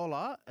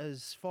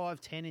is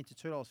 $5.10 into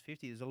 $2.50.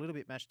 There's a little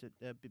bit matched at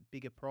a bit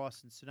bigger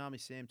price. And Tsunami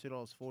Sam,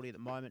 $2.40 at the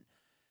moment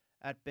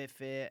at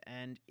Betfair.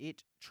 And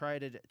it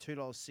traded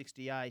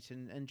 $2.68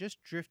 and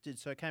just drifted.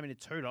 So, it came in at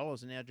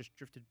 $2 and now just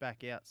drifted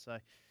back out. So,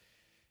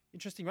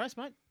 interesting race,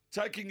 mate.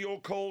 Taking your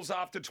calls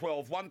after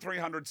 12,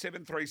 1300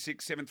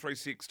 736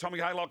 736. Tommy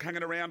Haylock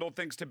hanging around, all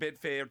thanks to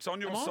Betfair. It's on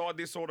your side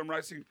this autumn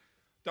racing.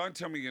 Don't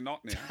tell me you're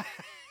not now.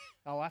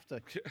 I'll have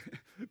to.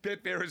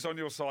 Betfair is on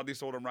your side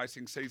this autumn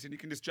racing season. You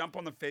can just jump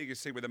on the fair, you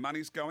see where the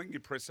money's going.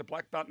 You press the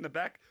black button to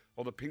back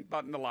or the pink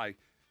button to lay.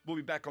 We'll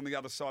be back on the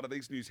other side of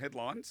these news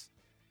headlines.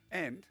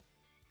 And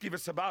give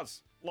us a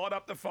buzz. Light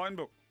up the phone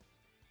book.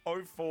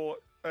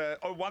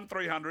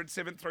 1300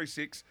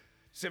 736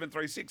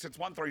 736. It's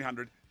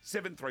 1300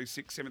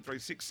 736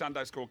 736.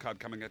 Sunday scorecard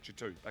coming at you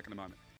too. Back in a moment.